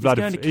 He's going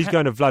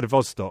to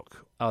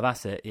Vladivostok. Oh,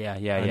 that's it. Yeah.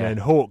 And then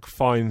Hawk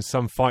finds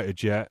some fighter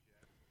jet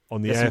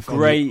on the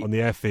on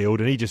the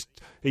airfield, and he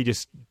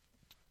just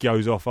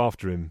goes off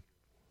after him.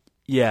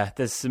 Yeah,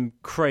 there's some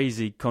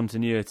crazy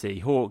continuity.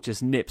 Hawk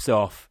just nips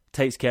off,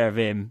 takes care of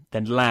him,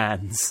 then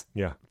lands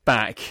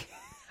back,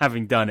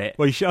 having done it.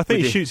 Well, I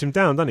think he shoots him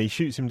down, doesn't he? He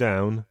shoots him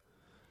down,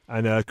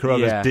 and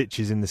Carruthers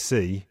ditches in the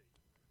sea.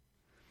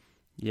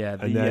 Yeah,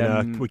 and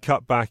then we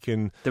cut back,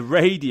 and the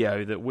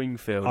radio that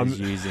Wingfield is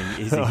using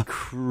is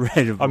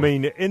incredible. I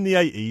mean, in the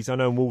 80s, I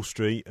know on Wall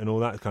Street and all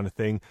that kind of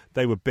thing,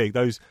 they were big.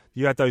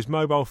 You had those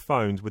mobile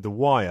phones with the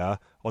wire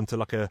onto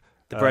like the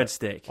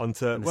breadstick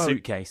onto a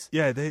suitcase.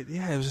 Yeah,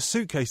 it was a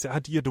suitcase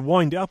that you had to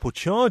wind it up or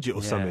charge it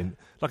or something.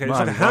 It was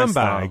like a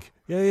handbag.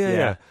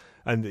 Yeah.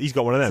 And he's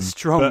got one of them.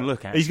 Strong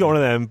look. Actually. He's got one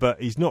of them,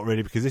 but he's not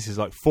really, because this is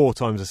like 4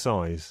 times the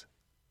size.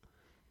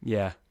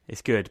 Yeah.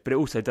 It's good, but it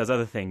also does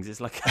other things.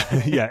 It's like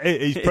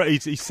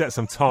he set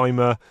some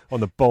timer on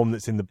the bomb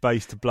that's in the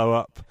base to blow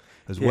up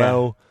as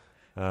well.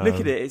 Look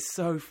at it; it's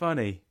so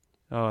funny.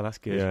 Oh, that's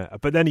good. Yeah,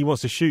 but then he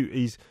wants to shoot.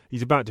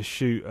 He's about to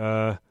shoot.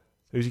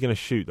 Who's he going to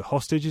shoot? The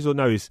hostages, or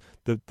no?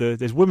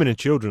 There's women and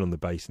children on the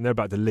base, and they're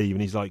about to leave,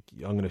 and he's like,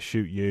 "I'm going to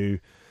shoot you."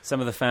 Some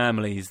of the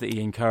families that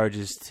he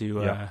encourages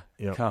to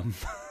come.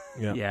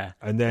 Yeah.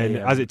 And then,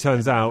 as it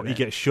turns out, he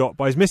gets shot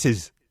by his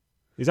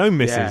own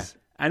missus. Yeah.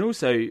 And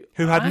also,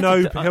 who had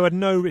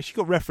no, she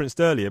got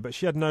referenced earlier, but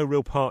she had no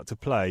real part to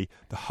play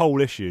the whole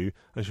issue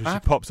until she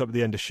pops up at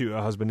the end to shoot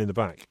her husband in the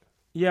back.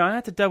 Yeah, I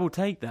had to double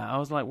take that. I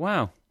was like,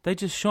 wow, they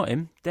just shot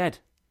him dead.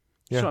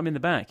 Shot him in the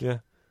back. Yeah,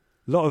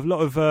 lot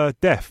of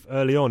death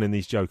early on in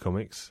these Joe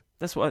comics.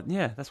 That's what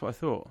I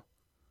thought.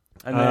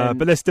 And then,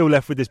 but they're still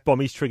left with this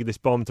bomb. He's triggered this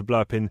bomb to blow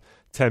up in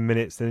 10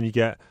 minutes. Then you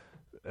get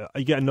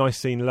a nice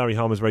scene. Larry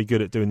Hama's very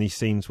good at doing these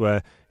scenes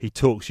where he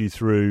talks you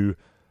through.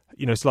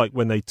 It's like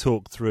when they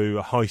talk through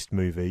a heist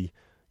movie,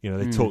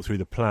 they talk through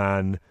the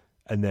plan,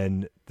 and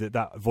then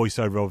that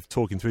voiceover of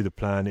talking through the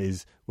plan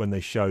is when they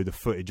show the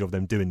footage of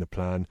them doing the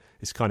plan.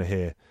 It's kind of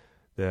here.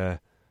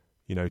 They're,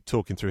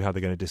 talking through how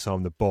they're going to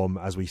disarm the bomb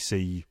as we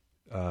see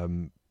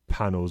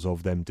panels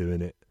of them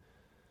doing it.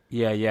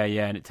 Yeah.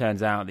 And it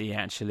turns out that he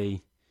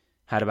actually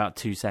had about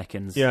 2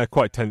 seconds. Yeah,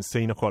 quite tense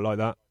scene. I quite like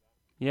that.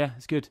 Yeah,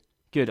 it's good.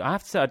 Good. I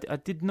have to say, I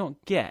did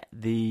not get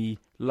the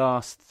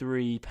last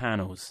 3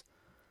 panels.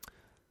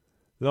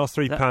 The last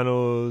 3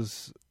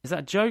 panels... Is that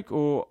a joke,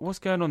 or what's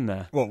going on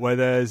there? What, where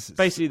there's...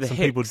 Basically the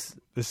Hicks...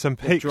 There's some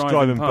Hicks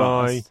driving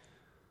by.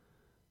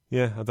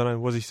 Yeah, I don't know.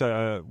 What does he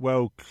say?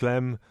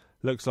 Clem,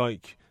 looks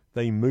like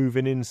they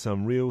moving in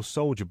some real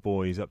soldier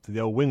boys up to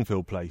the old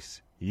Wingfield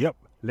place. Yep,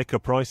 liquor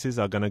prices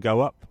are going to go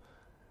up.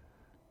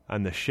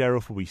 And the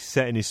sheriff will be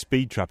setting his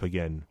speed trap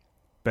again.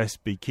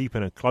 Best be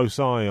keeping a close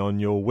eye on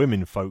your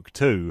women folk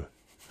too.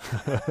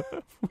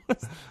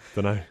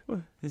 Don't know.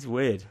 It's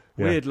weird.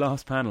 Yeah. Weird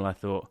last panel, I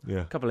thought.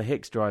 Yeah. A couple of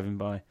Hicks driving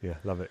by. Yeah,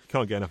 love it.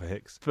 Can't get enough of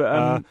Hicks.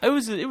 But it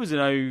was an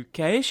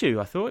okay issue.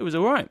 I thought it was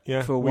all right.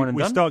 Yeah. For one and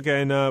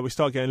done. We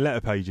start getting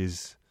letter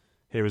pages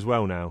here as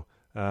well now.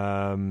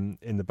 In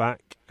the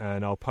back,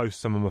 and I'll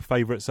post some of my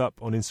favourites up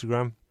on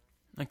Instagram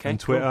and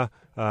Twitter.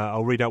 Cool.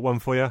 I'll read out one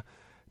for you.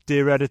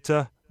 Dear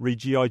editor, read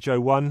G.I. Joe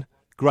 1.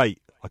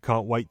 Great. I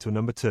can't wait till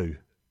number 2.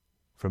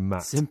 From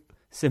Matt.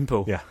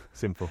 Simple. Yeah,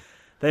 simple.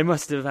 They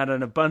must have had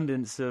an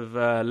abundance of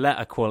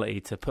letter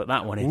quality to put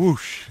that one in.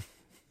 Whoosh.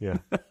 Yeah.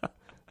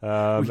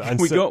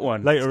 We got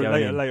one.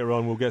 Later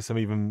on, we'll get some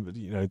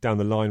even, down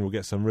the line, we'll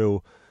get some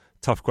real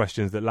tough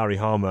questions that Larry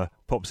Hama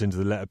pops into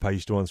the letter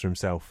page to answer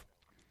himself.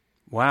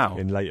 Wow.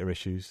 In later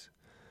issues.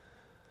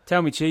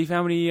 Tell me, Chief,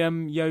 how many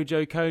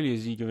Yojo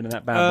Colias are you giving to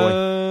that bad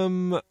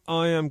boy?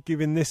 I am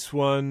giving this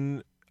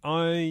one...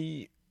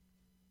 I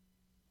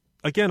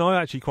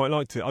actually quite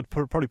liked it. I'd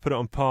probably put it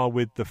on par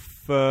with the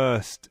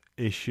first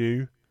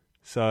issue.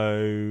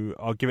 So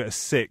I'll give it a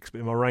 6, but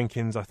in my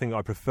rankings, I think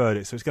I preferred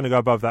it. So it's going to go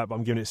above that, but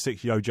I'm giving it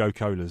 6 Yojo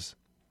Colas.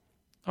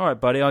 All right,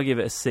 buddy, I'll give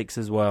it a 6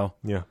 as well.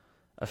 Yeah.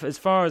 As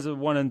far as a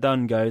one and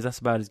done goes, that's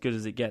about as good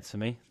as it gets for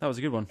me. That was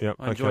a good one. Yep,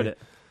 I enjoyed it.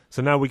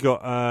 So now we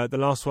got the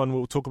last one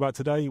we'll talk about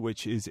today,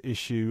 which is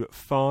issue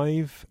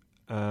 5.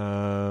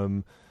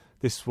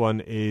 This one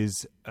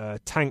is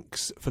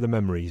Tanks for the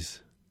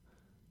Memories.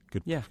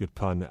 Good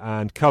pun.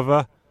 And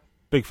cover,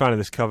 big fan of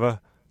this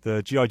cover.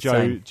 The G.I.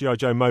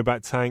 Joe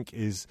Mobat tank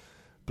is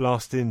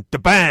blasting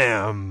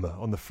da-bam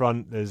on the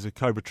front. There's a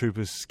Cobra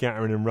Troopers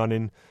scattering and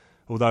running.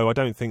 Although I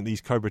don't think these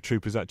Cobra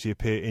Troopers actually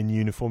appear in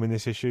uniform in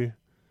this issue.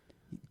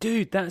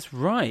 Dude, that's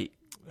right.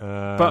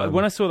 But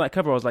when I saw that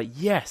cover, I was like,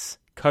 yes,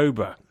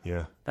 Cobra.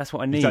 Yeah. That's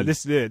what I need.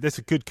 This is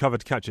a good cover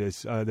to catch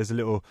it. There's a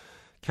little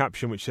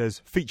caption which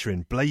says,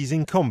 featuring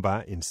blazing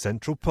combat in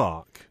Central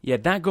Park. Yeah,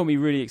 that got me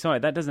really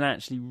excited. That doesn't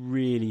actually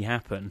really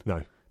happen.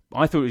 No.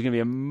 I thought it was going to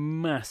be a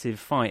massive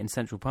fight in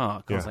Central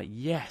Park. I was like,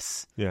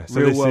 yes. Yeah. So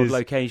real world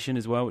location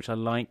as well, which I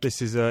like.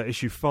 This is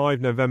issue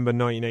 5, November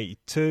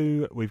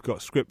 1982. We've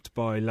got script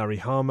by Larry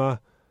Hama,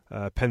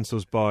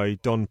 pencils by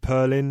Don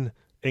Perlin,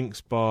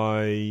 inks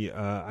by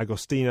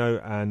Agostino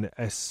and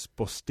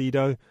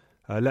Esposito,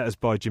 letters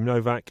by Jim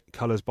Novak,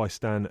 colours by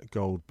Stan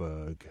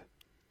Goldberg.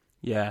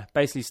 Yeah,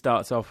 basically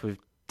starts off with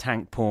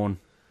tank porn.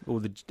 All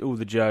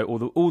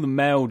the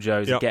male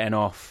Joes are getting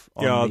off.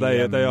 They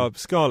are.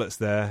 Scarlett's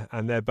there,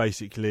 and they're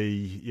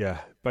basically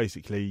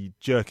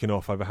jerking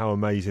off over how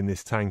amazing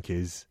this tank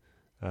is.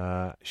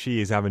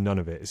 She is having none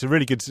of it. It's a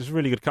really good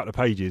couple of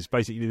pages.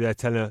 Basically, they're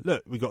telling her,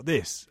 "Look, we got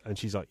this," and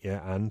she's like, "Yeah,"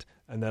 and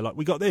they're like,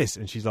 "We got this,"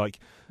 and she's like,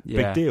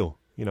 "Big deal,"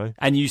 you know.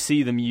 And you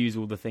see them use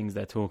all the things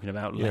they're talking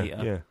about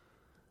later. Yeah.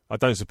 I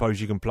don't suppose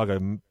you can plug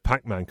a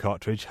Pac-Man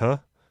cartridge, huh?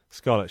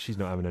 Scarlett, she's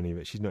not having any of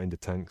it. She's not into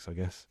tanks, I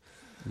guess.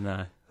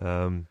 No.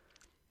 And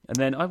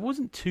then I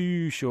wasn't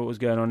too sure what was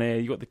going on here.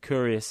 You got the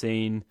courier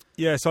scene.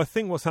 Yeah, so I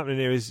think what's happening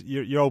here is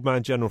your old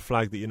man General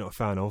Flagg that you're not a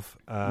fan of.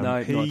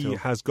 No, he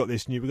has got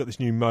this new. We've got this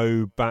new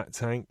Mobat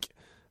tank,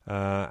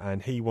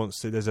 and he wants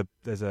to. There's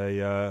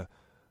a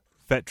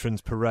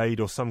veterans parade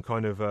or some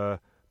kind of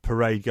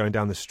parade going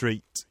down the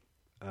street.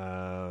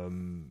 I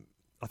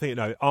think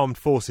Armed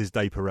Forces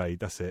Day parade.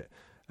 That's it.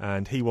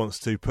 And he wants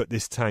to put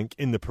this tank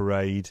in the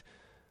parade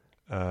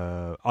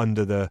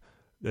under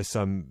there's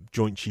some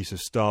Joint Chiefs of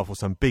Staff or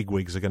some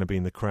bigwigs are going to be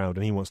in the crowd,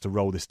 and he wants to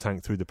roll this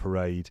tank through the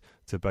parade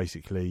to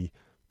basically.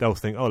 They'll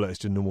think, oh, look, it's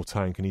just a normal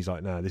tank, and he's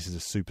like, no, this is a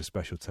super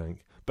special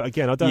tank. But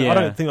again, I don't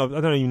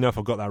even know if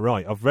I've got that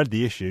right. I've read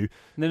the issue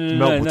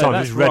multiple times.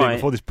 I just read it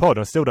before this pod.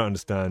 I still don't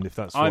understand if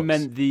that's. I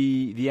meant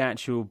the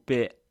actual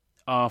bit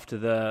after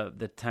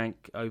the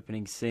tank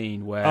opening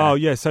scene where. Oh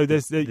yeah, so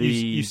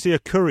you see a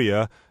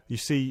courier. You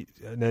see,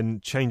 and then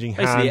changing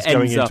hands,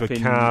 going into a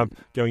cab,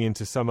 going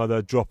into some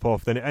other drop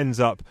off. Then it ends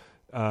up.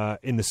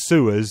 In the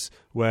sewers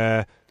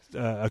where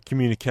a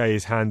communique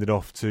is handed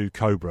off to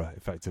Cobra,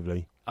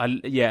 effectively.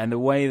 And the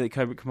way that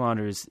Cobra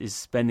Commander is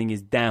spending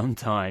his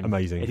downtime,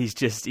 amazing. And he's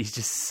just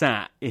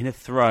sat in a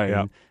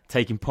throne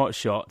taking pot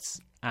shots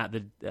at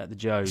the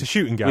Joes. It's a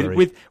shooting gallery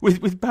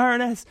with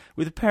Baroness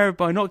with a pair of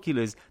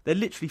binoculars. They're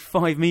literally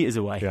 5 meters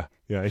away.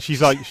 Yeah. And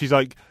she's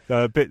like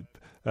a bit.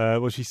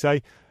 What'd she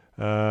say?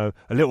 A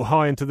little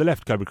high and to the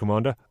left, Cobra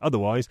Commander.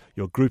 Otherwise,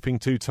 you're grouping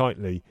too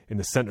tightly in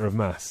the centre of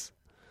mass.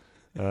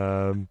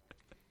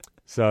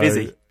 So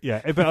busy.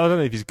 Yeah, but I don't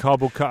know if he's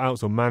cardboard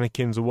cutouts or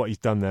mannequins or what he's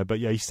done there, but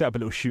yeah, he set up a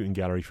little shooting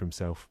gallery for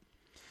himself.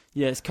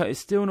 Yeah, it's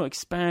still not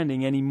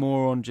expanding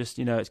anymore on just,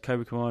 it's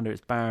Cobra Commander,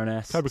 it's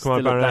Baroness. Cobra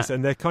Commander, Baroness,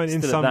 and they're kind of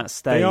in some.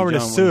 Stage, they are in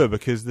a sewer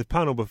because the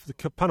panel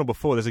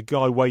before there's a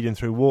guy wading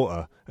through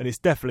water, and it's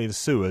definitely the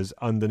sewers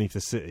underneath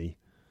the city.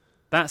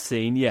 That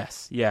scene,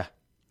 yes, yeah.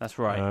 That's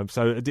right.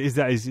 So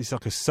is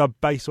like a sub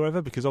base or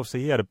whatever? Because obviously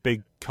he had a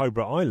big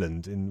Cobra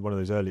Island in one of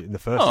those in the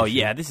first. Oh issue.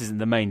 Yeah, this isn't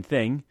the main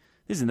thing.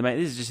 This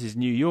is just his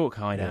New York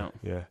hideout.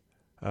 Yeah.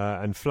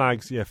 And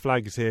Flagg's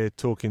here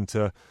talking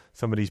to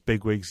some of these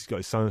bigwigs. He's got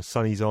his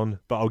sunnies on,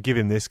 but I'll give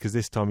him this because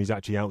this time he's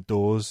actually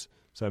outdoors,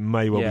 so it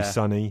may well be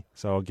sunny.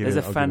 So I'll give him.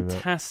 There's a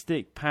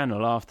fantastic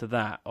panel after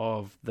that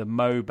of the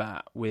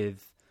Mobat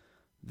with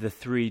the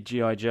 3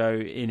 G.I. Joe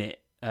in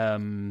it.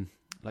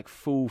 Like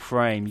full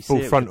frame, you full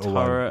see it frontal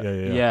with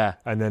one, yeah.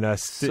 And then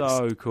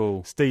so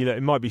cool. Steeler,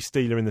 it might be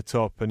Steeler in the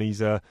top, and he's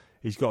got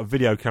a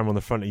video camera on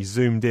the front. He's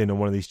zoomed in on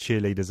one of these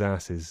cheerleaders'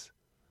 asses.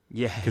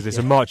 Yeah, because it's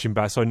a marching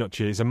band. Sorry, not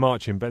cheer. It's a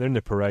marching band. They're in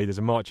the parade. There's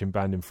a marching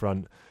band in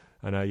front,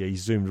 and he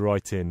zoomed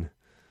right in.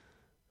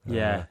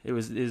 It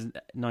was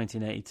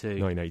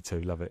 1982.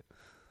 1982, love it.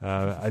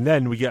 And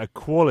then we get a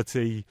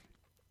quality.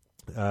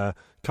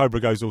 Cobra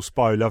goes all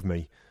spy love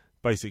me.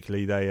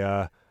 Basically,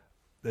 they.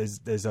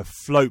 There's a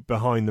float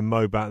behind the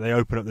Mobat. They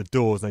open up the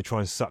doors and they try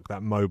and suck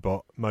that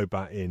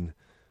Mobat in.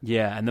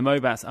 Yeah, and the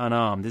Mobat's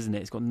unarmed, isn't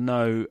it? It's got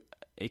no...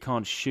 It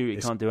can't shoot,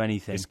 it can't do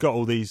anything. It's got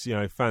all these,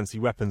 fancy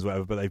weapons,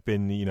 whatever, but they've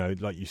been,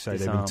 like you say, disarmed.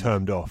 They've been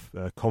turned off,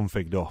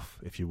 configured off,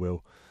 if you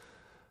will.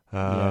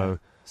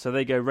 So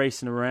they go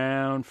racing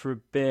around for a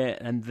bit,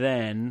 and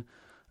then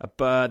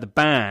the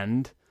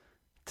band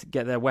to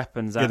get their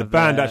weapons out. Yeah, the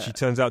band actually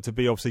turns out to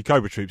be obviously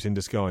Cobra troops in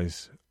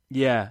disguise.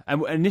 Yeah,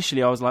 and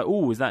initially I was like,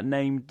 "Oh, is that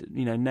named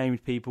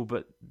people?"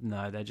 But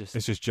no, it's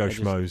just Joe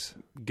Schmoes,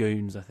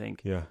 goons, I think.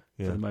 Yeah,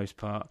 for the most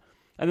part.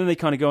 And then they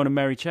kind of go on a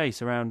merry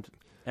chase around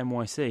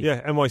NYC.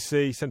 Yeah,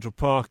 NYC, Central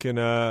Park, and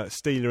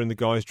Steeler and the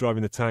guys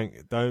driving the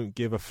tank don't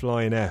give a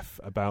flying F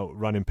about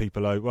running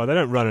people over. Well, they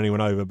don't run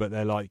anyone over, but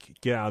they're like,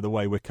 get out of the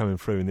way, we're coming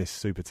through in this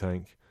super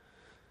tank.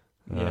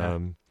 Yeah.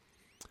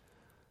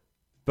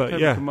 But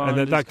Cobra and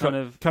then that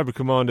Cobra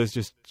Commander's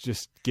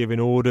just giving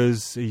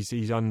orders.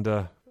 He's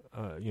under,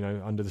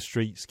 under the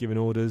streets giving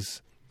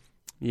orders.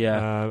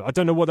 Yeah. I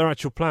don't know what their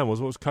actual plan was.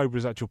 What was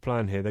Cobra's actual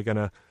plan here? They're going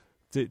to...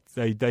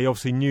 They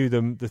obviously knew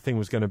the thing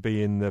was going to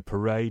be in the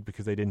parade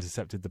because they'd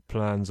intercepted the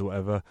plans or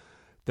whatever.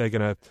 They're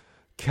going to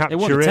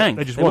capture it. Tank.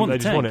 They just want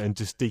it and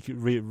just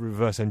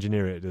reverse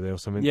engineer it, do they, or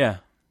something? Yeah.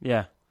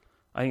 I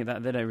think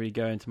that they don't really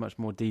go into much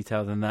more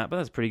detail than that, but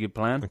that's a pretty good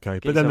plan. Okay,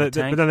 but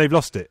then they've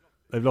lost it.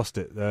 They've lost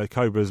it. The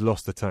Cobra's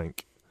lost the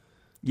tank.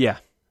 Yeah,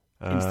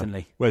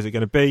 instantly. Where's it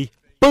going to be?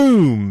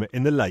 Boom!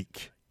 In the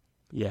lake.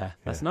 Yeah,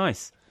 that's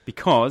nice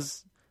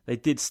because. They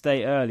did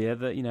state earlier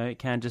that, it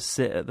can just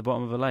sit at the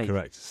bottom of a lake.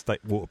 Correct. State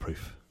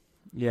waterproof.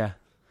 Yeah.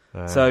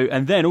 You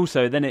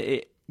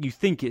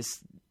think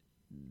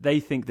they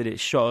think that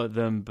it's shot at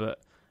them,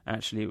 but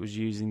actually it was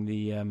using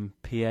the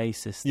PA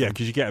system. Yeah,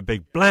 because you get a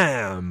big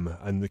blam,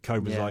 and the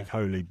Cobra's like,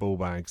 holy ball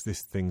bags,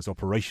 this thing's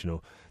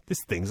operational. But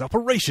they're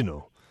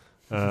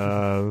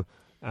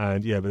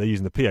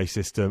using the PA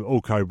system.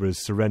 All Cobras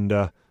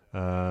surrender.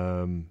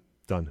 Done.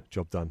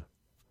 Job done.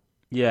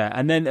 Yeah,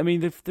 and then,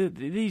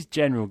 these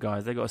general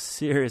guys, they got a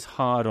serious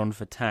hard-on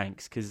for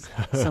tanks, because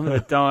some of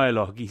the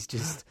dialogue,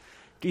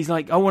 he's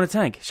like, I want a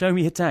tank, show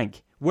me a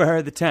tank, where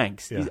are the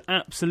tanks? Yeah. He's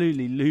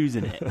absolutely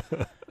losing it.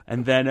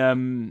 And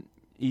then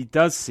he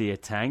does see a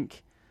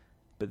tank,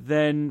 but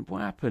then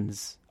what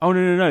happens? Oh,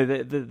 no,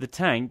 the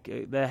tank,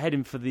 they're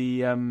heading for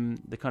the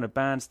kind of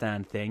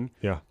bandstand thing.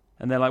 Yeah.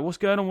 And they're like, what's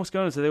going on?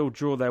 So they all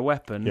draw their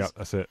weapons. Yeah,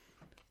 that's it.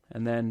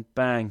 And then,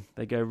 bang,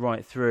 they go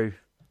right through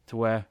to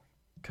where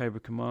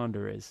Cobra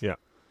Commander is. Yeah.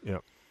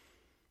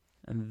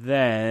 And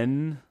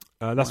then...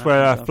 that's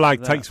where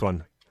Flag takes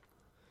one.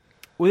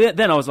 Well,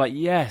 then I was like,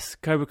 yes,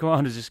 Cobra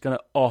Commander's just going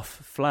to off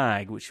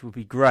Flag, which would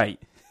be great.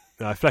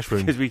 Flesh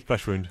wound.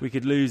 Flesh wound. We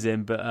could lose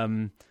him, but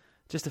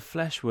just a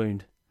flesh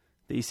wound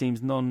that he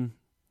seems none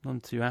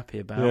too happy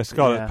about. Yeah,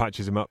 Scarlet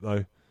patches him up,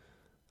 though.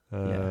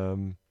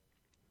 And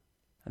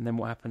then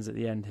what happens at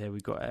the end here?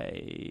 We've got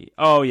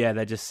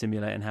they're just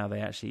simulating how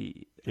they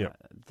actually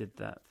did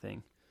that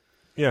thing.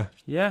 Yeah.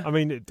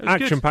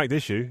 Action-packed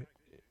issue,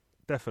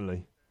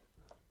 definitely.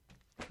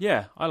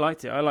 Yeah, I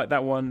liked it. I like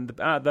that one.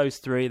 Out of those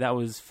three, that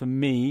was, for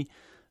me,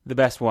 the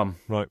best one.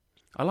 Right.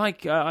 I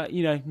like,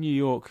 New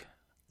York.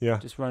 Yeah.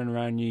 Just running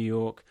around New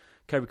York.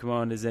 Cobra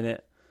Commander's in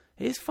it.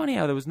 It's funny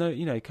how there was no,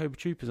 Cobra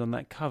Troopers on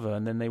that cover,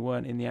 and then they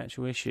weren't in the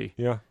actual issue.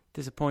 Yeah.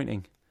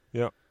 Disappointing.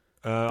 Yeah.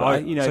 So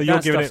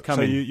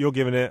you're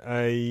giving it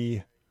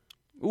a...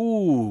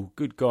 Ooh,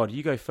 good God.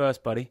 You go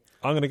first, buddy.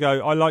 I'm going to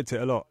go... I liked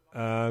it a lot.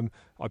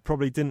 I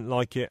probably didn't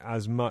like it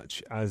as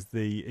much as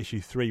the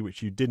issue 3,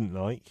 which you didn't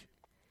like.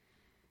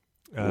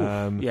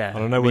 And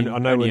I know we're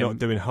not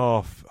doing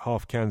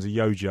half cans of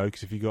Yojo,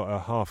 because if you got a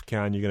half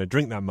can, you're going to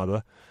drink that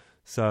mother.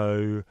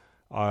 So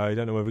I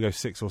don't know whether we go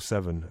 6 or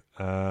 7.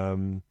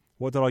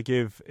 What did I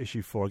give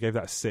issue 4? I gave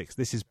that a 6.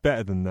 This is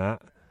better than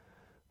that,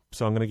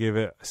 so I'm going to give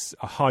it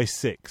a high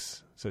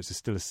 6. So it's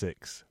still a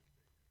 6.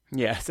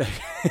 Yeah, so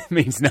it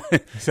means no.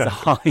 It's a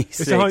high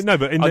 6.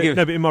 But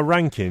in my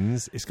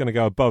rankings, it's going to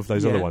go above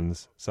those other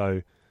ones.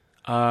 So,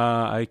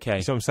 okay.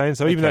 You see what I'm saying?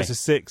 So even though it's a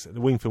 6,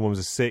 the Wingfield one was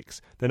a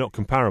 6. They're not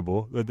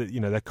comparable.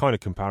 They're kind of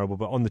comparable,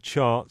 but on the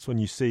charts, when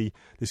you see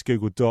this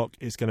Google Doc,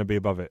 it's going to be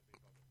above it.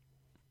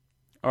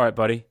 All right,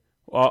 buddy.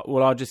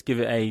 Well, I'll just give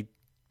it a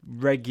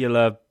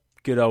regular,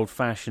 good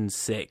old-fashioned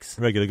 6.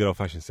 Regular, good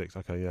old-fashioned 6.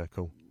 Okay, yeah,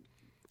 cool.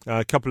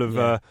 A couple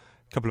of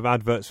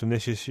adverts from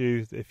this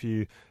issue. If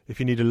you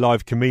need a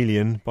live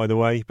chameleon, by the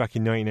way, back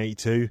in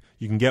 1982,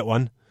 you can get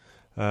one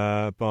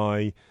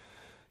by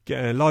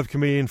getting a live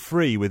chameleon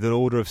free with an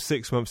order of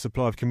 6 months'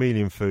 supply of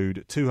chameleon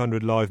food,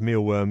 200 live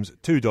mealworms,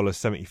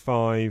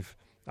 $2.75,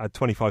 add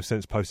 25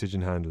 cents postage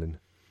and handling.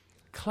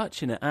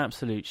 Clutching at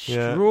absolute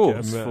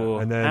straws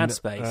for ad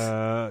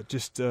space.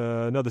 Just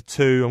another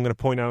 2 I'm going to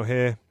point out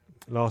here.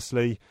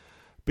 Lastly,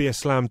 be a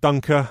slam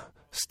dunker.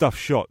 Stuff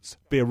shots.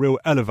 Be a real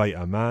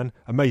elevator, man.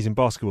 Amazing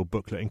basketball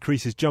booklet.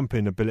 Increases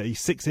jumping ability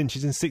 6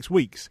 inches in 6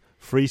 weeks.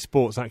 Free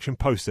sports action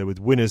poster with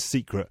winner's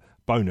secret.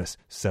 Bonus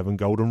 7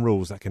 golden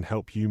rules that can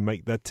help you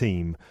make their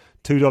team.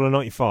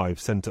 $2.95.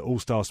 Sent to All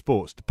Star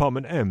Sports,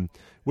 Department M,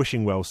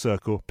 Wishing Well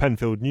Circle,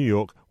 Penfield, New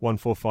York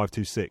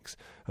 14526.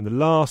 And the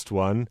last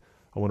one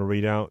I want to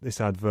read out, this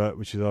advert,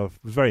 which I was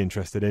very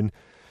interested in.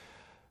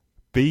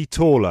 Be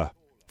taller.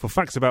 For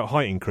facts about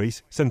height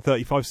increase, send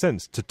 35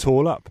 cents to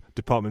Tall Up,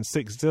 Department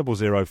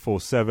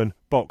 60047,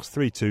 Box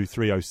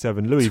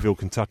 32307, Louisville,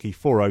 Kentucky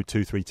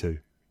 40232.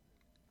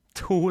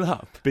 Tall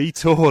Up. Be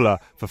taller.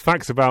 For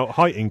facts about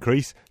height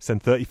increase,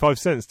 send 35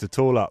 cents to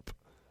Tall Up.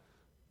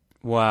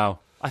 Wow.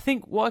 I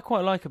think what I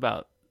quite like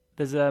about,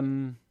 there's a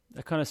kind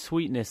of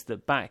sweetness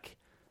that back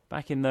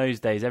in those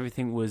days,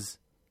 everything was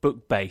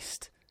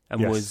book-based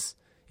and was,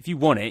 if you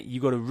want it, you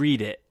got to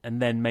read it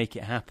and then make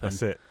it happen.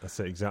 That's it,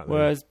 exactly.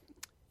 Whereas,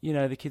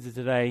 the kids of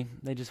today,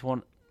 they just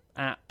want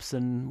apps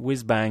and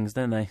whiz-bangs,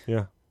 don't they?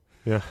 Yeah.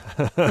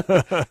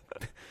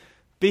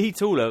 Be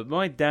taller.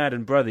 My dad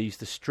and brother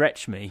used to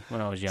stretch me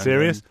when I was young.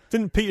 Serious?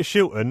 Didn't Peter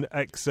Shilton,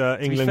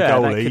 ex-England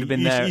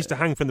goalie, used to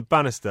hang from the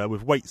banister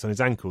with weights on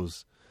his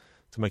ankles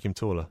to make him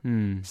taller?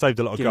 Saved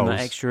a lot of goals. Give him that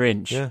extra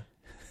inch. Yeah.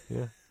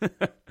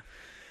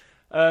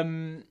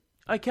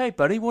 Okay,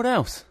 buddy, what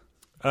else?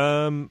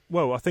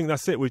 Well, I think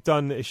that's it. We've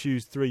done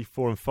issues 3,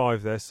 4 and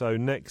 5 there. So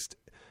next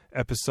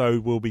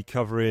episode we'll be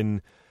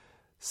covering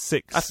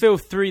 6. I feel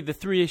the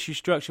 3-issue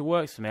structure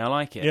works for me. I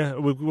like it. Yeah,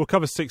 we'll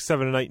cover 6,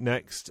 7 and 8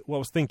 next. What I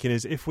was thinking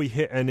is if we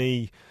hit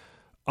any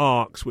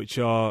arcs which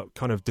are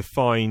kind of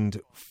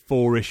defined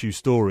 4-issue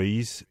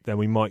stories, then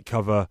we might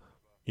cover,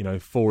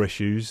 4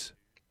 issues.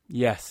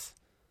 Yes.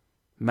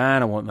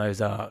 Man, I want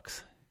those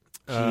arcs.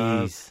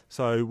 Jeez.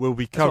 So we'll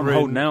be covering. That's what I'm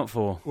holding out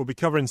for. We'll be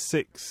covering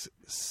 6,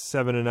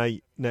 7 and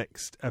 8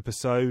 next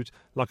episode.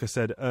 Like I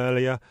said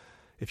earlier,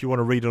 if you want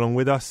to read along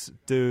with us,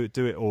 do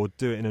it or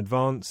do it in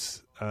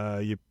advance.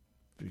 A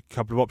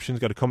couple of options.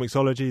 Go to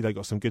Comixology. They've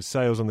got some good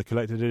sales on the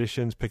collected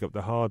editions. Pick up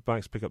the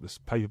hardbacks, pick up the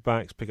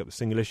paperbacks, pick up the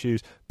single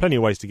issues. Plenty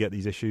of ways to get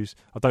these issues.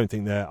 I don't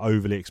think they're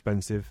overly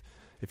expensive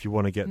if you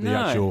want to get the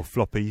actual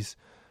floppies.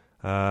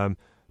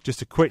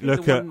 Just a quick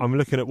look at. I'm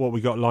looking at what we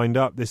got lined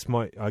up. This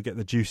might get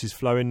the juices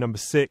flowing. Number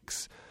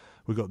 6,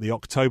 we've got the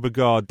October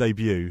Guard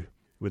debut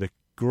with a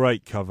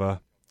great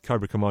cover.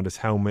 Cobra Commander's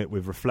helmet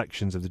with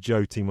reflections of the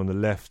Joe team on the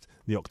left,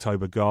 the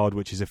October Guard,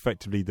 which is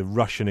effectively the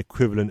Russian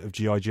equivalent of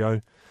G.I.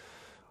 Joe.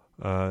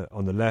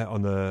 On the left,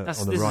 on the right. This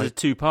is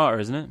a 2-parter,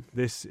 isn't it?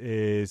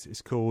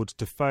 It's called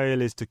To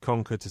Fail Is to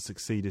Conquer, To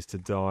Succeed Is to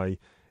Die.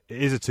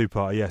 It is a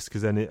 2-parter, yes,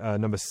 because then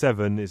number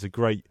 7 is a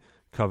great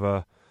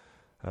cover,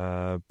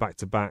 back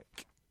to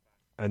back,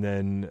 and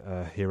then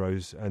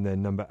Heroes, and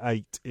then number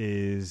 8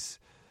 is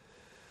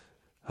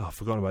I've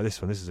forgotten about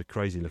this one. This is a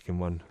crazy looking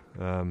one.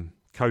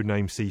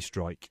 Codename Sea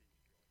Strike.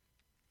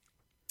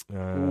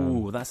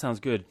 Ooh, that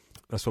sounds good.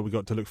 That's what we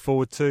got to look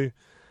forward to.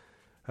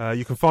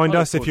 You can find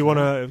us if you want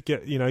to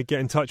get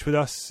in touch with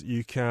us.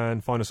 You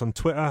can find us on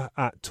Twitter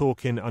at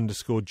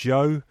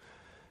talking_Joe.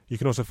 You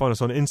can also find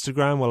us on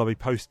Instagram. I'll be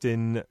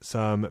posting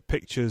some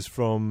pics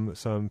from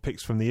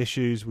the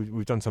issues.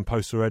 We've done some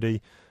posts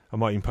already. I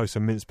might even post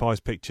some mince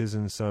pies pictures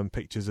and some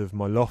pictures of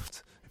my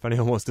loft. If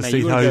anyone wants to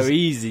see those. Go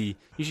easy.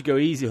 You should go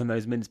easy on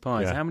those mince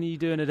pies. Yeah. How many are you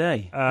doing a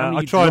day?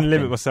 I try and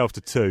limit myself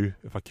to 2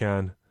 if I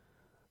can.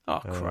 Oh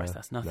Christ,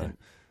 that's nothing. No.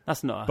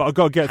 That's not. But I've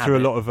got to get through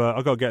a lot of.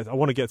 I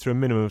want to get through a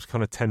minimum of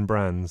kind of 10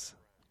 brands.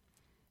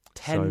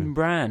 10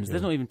 brands.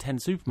 There's not even 10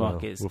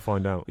 supermarkets. We'll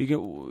find out.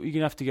 You're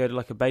gonna have to go to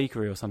like a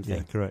bakery or something.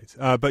 Yeah, correct.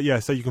 But yeah,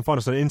 so you can find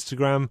us on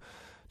Instagram.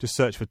 Just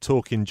search for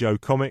Talking Joe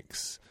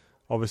Comics.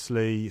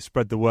 Obviously,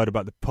 spread the word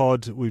about the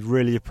pod. We'd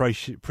really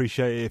appreciate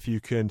it if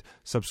you can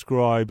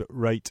subscribe,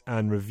 rate,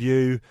 and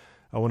review.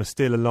 I want to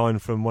steal a line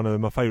from one of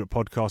my favourite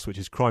podcasts, which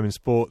is Crime in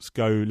Sports.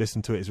 Go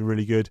listen to it. It's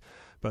really good.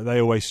 But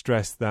they always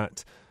stress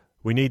that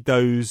we need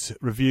those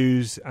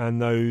reviews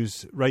and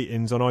those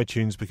ratings on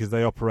iTunes because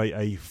they operate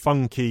a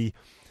funky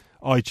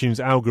iTunes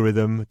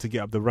algorithm to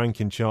get up the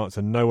ranking charts,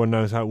 and no one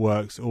knows how it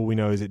works. All we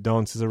know is it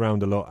dances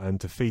around a lot, and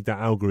to feed that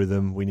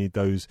algorithm, we need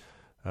those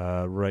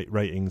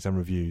ratings and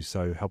reviews.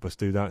 So help us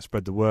do that.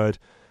 Spread the word.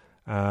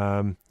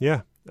 And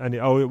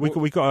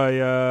we got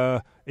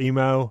a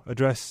email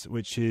address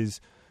which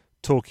is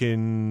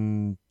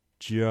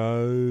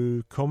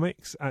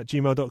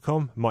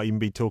talkingjoecomics@gmail.com. Might even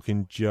be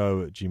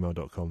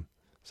talkingjoe@gmail.com.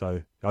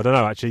 So I don't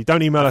know. Actually,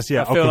 don't email us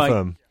yet. I'll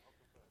confirm. Like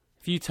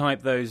if you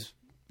type those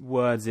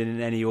words in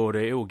any order,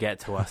 it will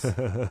get to us.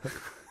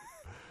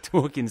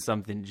 Talking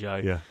something,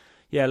 Joe.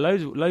 Yeah.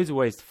 Loads of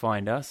ways to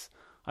find us.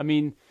 I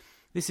mean,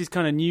 this is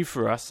kind of new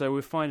for us, so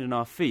we're finding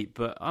our feet,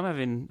 but I'm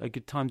having a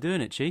good time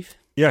doing it, Chief.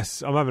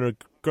 Yes, I'm having a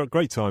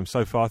great time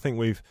so far. I think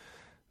we've,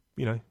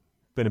 been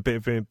a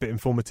bit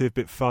informative,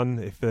 bit fun.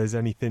 If there's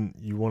anything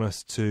you want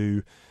us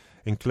to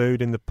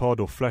include in the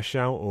pod or flesh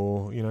out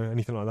or,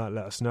 anything like that,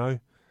 let us know.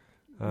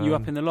 You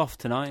up in the loft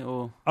tonight,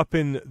 or? Up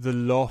in the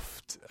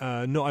loft,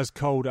 not as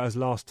cold as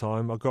last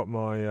time. I got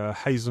my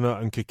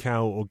hazelnut and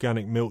cacao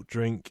organic milk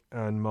drink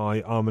and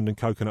my almond and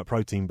coconut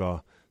protein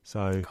bar. So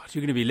God,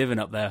 you're going to be living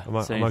up there.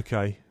 I'm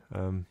okay.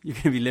 You're going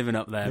to be living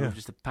up there with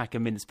just a pack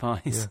of mince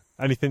pies. Yeah.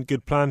 Anything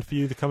good planned for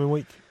you the coming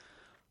week?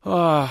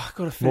 Oh,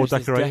 got to finish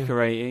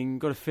decorating.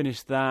 Got to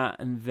finish that,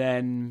 and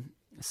then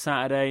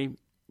Saturday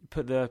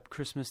put the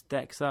Christmas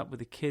decks up with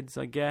the kids,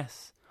 I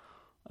guess.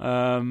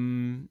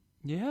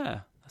 Yeah,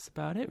 that's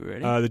about it, really.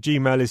 The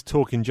Gmail is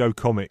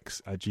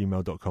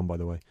talkingjoecomics@gmail.com, by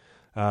the way.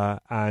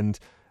 And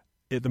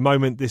at the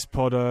moment, this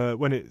pod,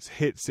 when it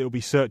hits, it'll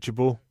be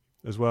searchable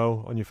as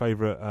well on your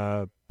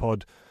favourite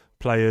pod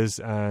players,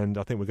 and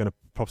I think we're going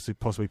to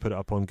possibly put it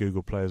up on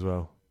Google Play as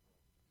well.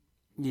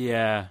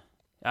 Yeah.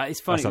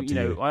 It's funny,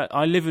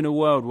 I live in a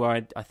world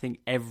where I think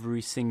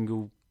every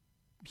single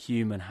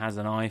human has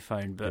an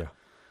iPhone, but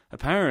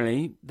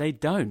apparently they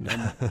don't,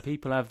 and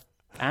people have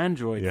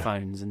Android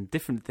phones and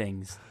different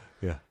things.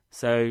 Yeah.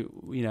 So,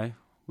 we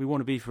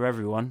want to be for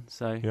everyone,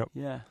 so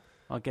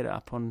I'll get it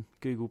up on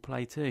Google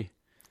Play too.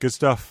 Good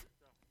stuff.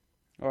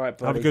 All right,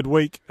 buddy. Have a good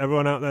week.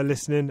 Everyone out there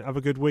listening, have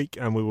a good week,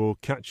 and we will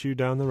catch you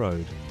down the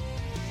road.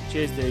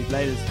 Cheers, dude.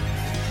 Laters.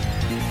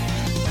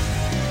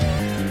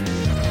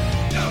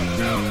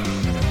 No.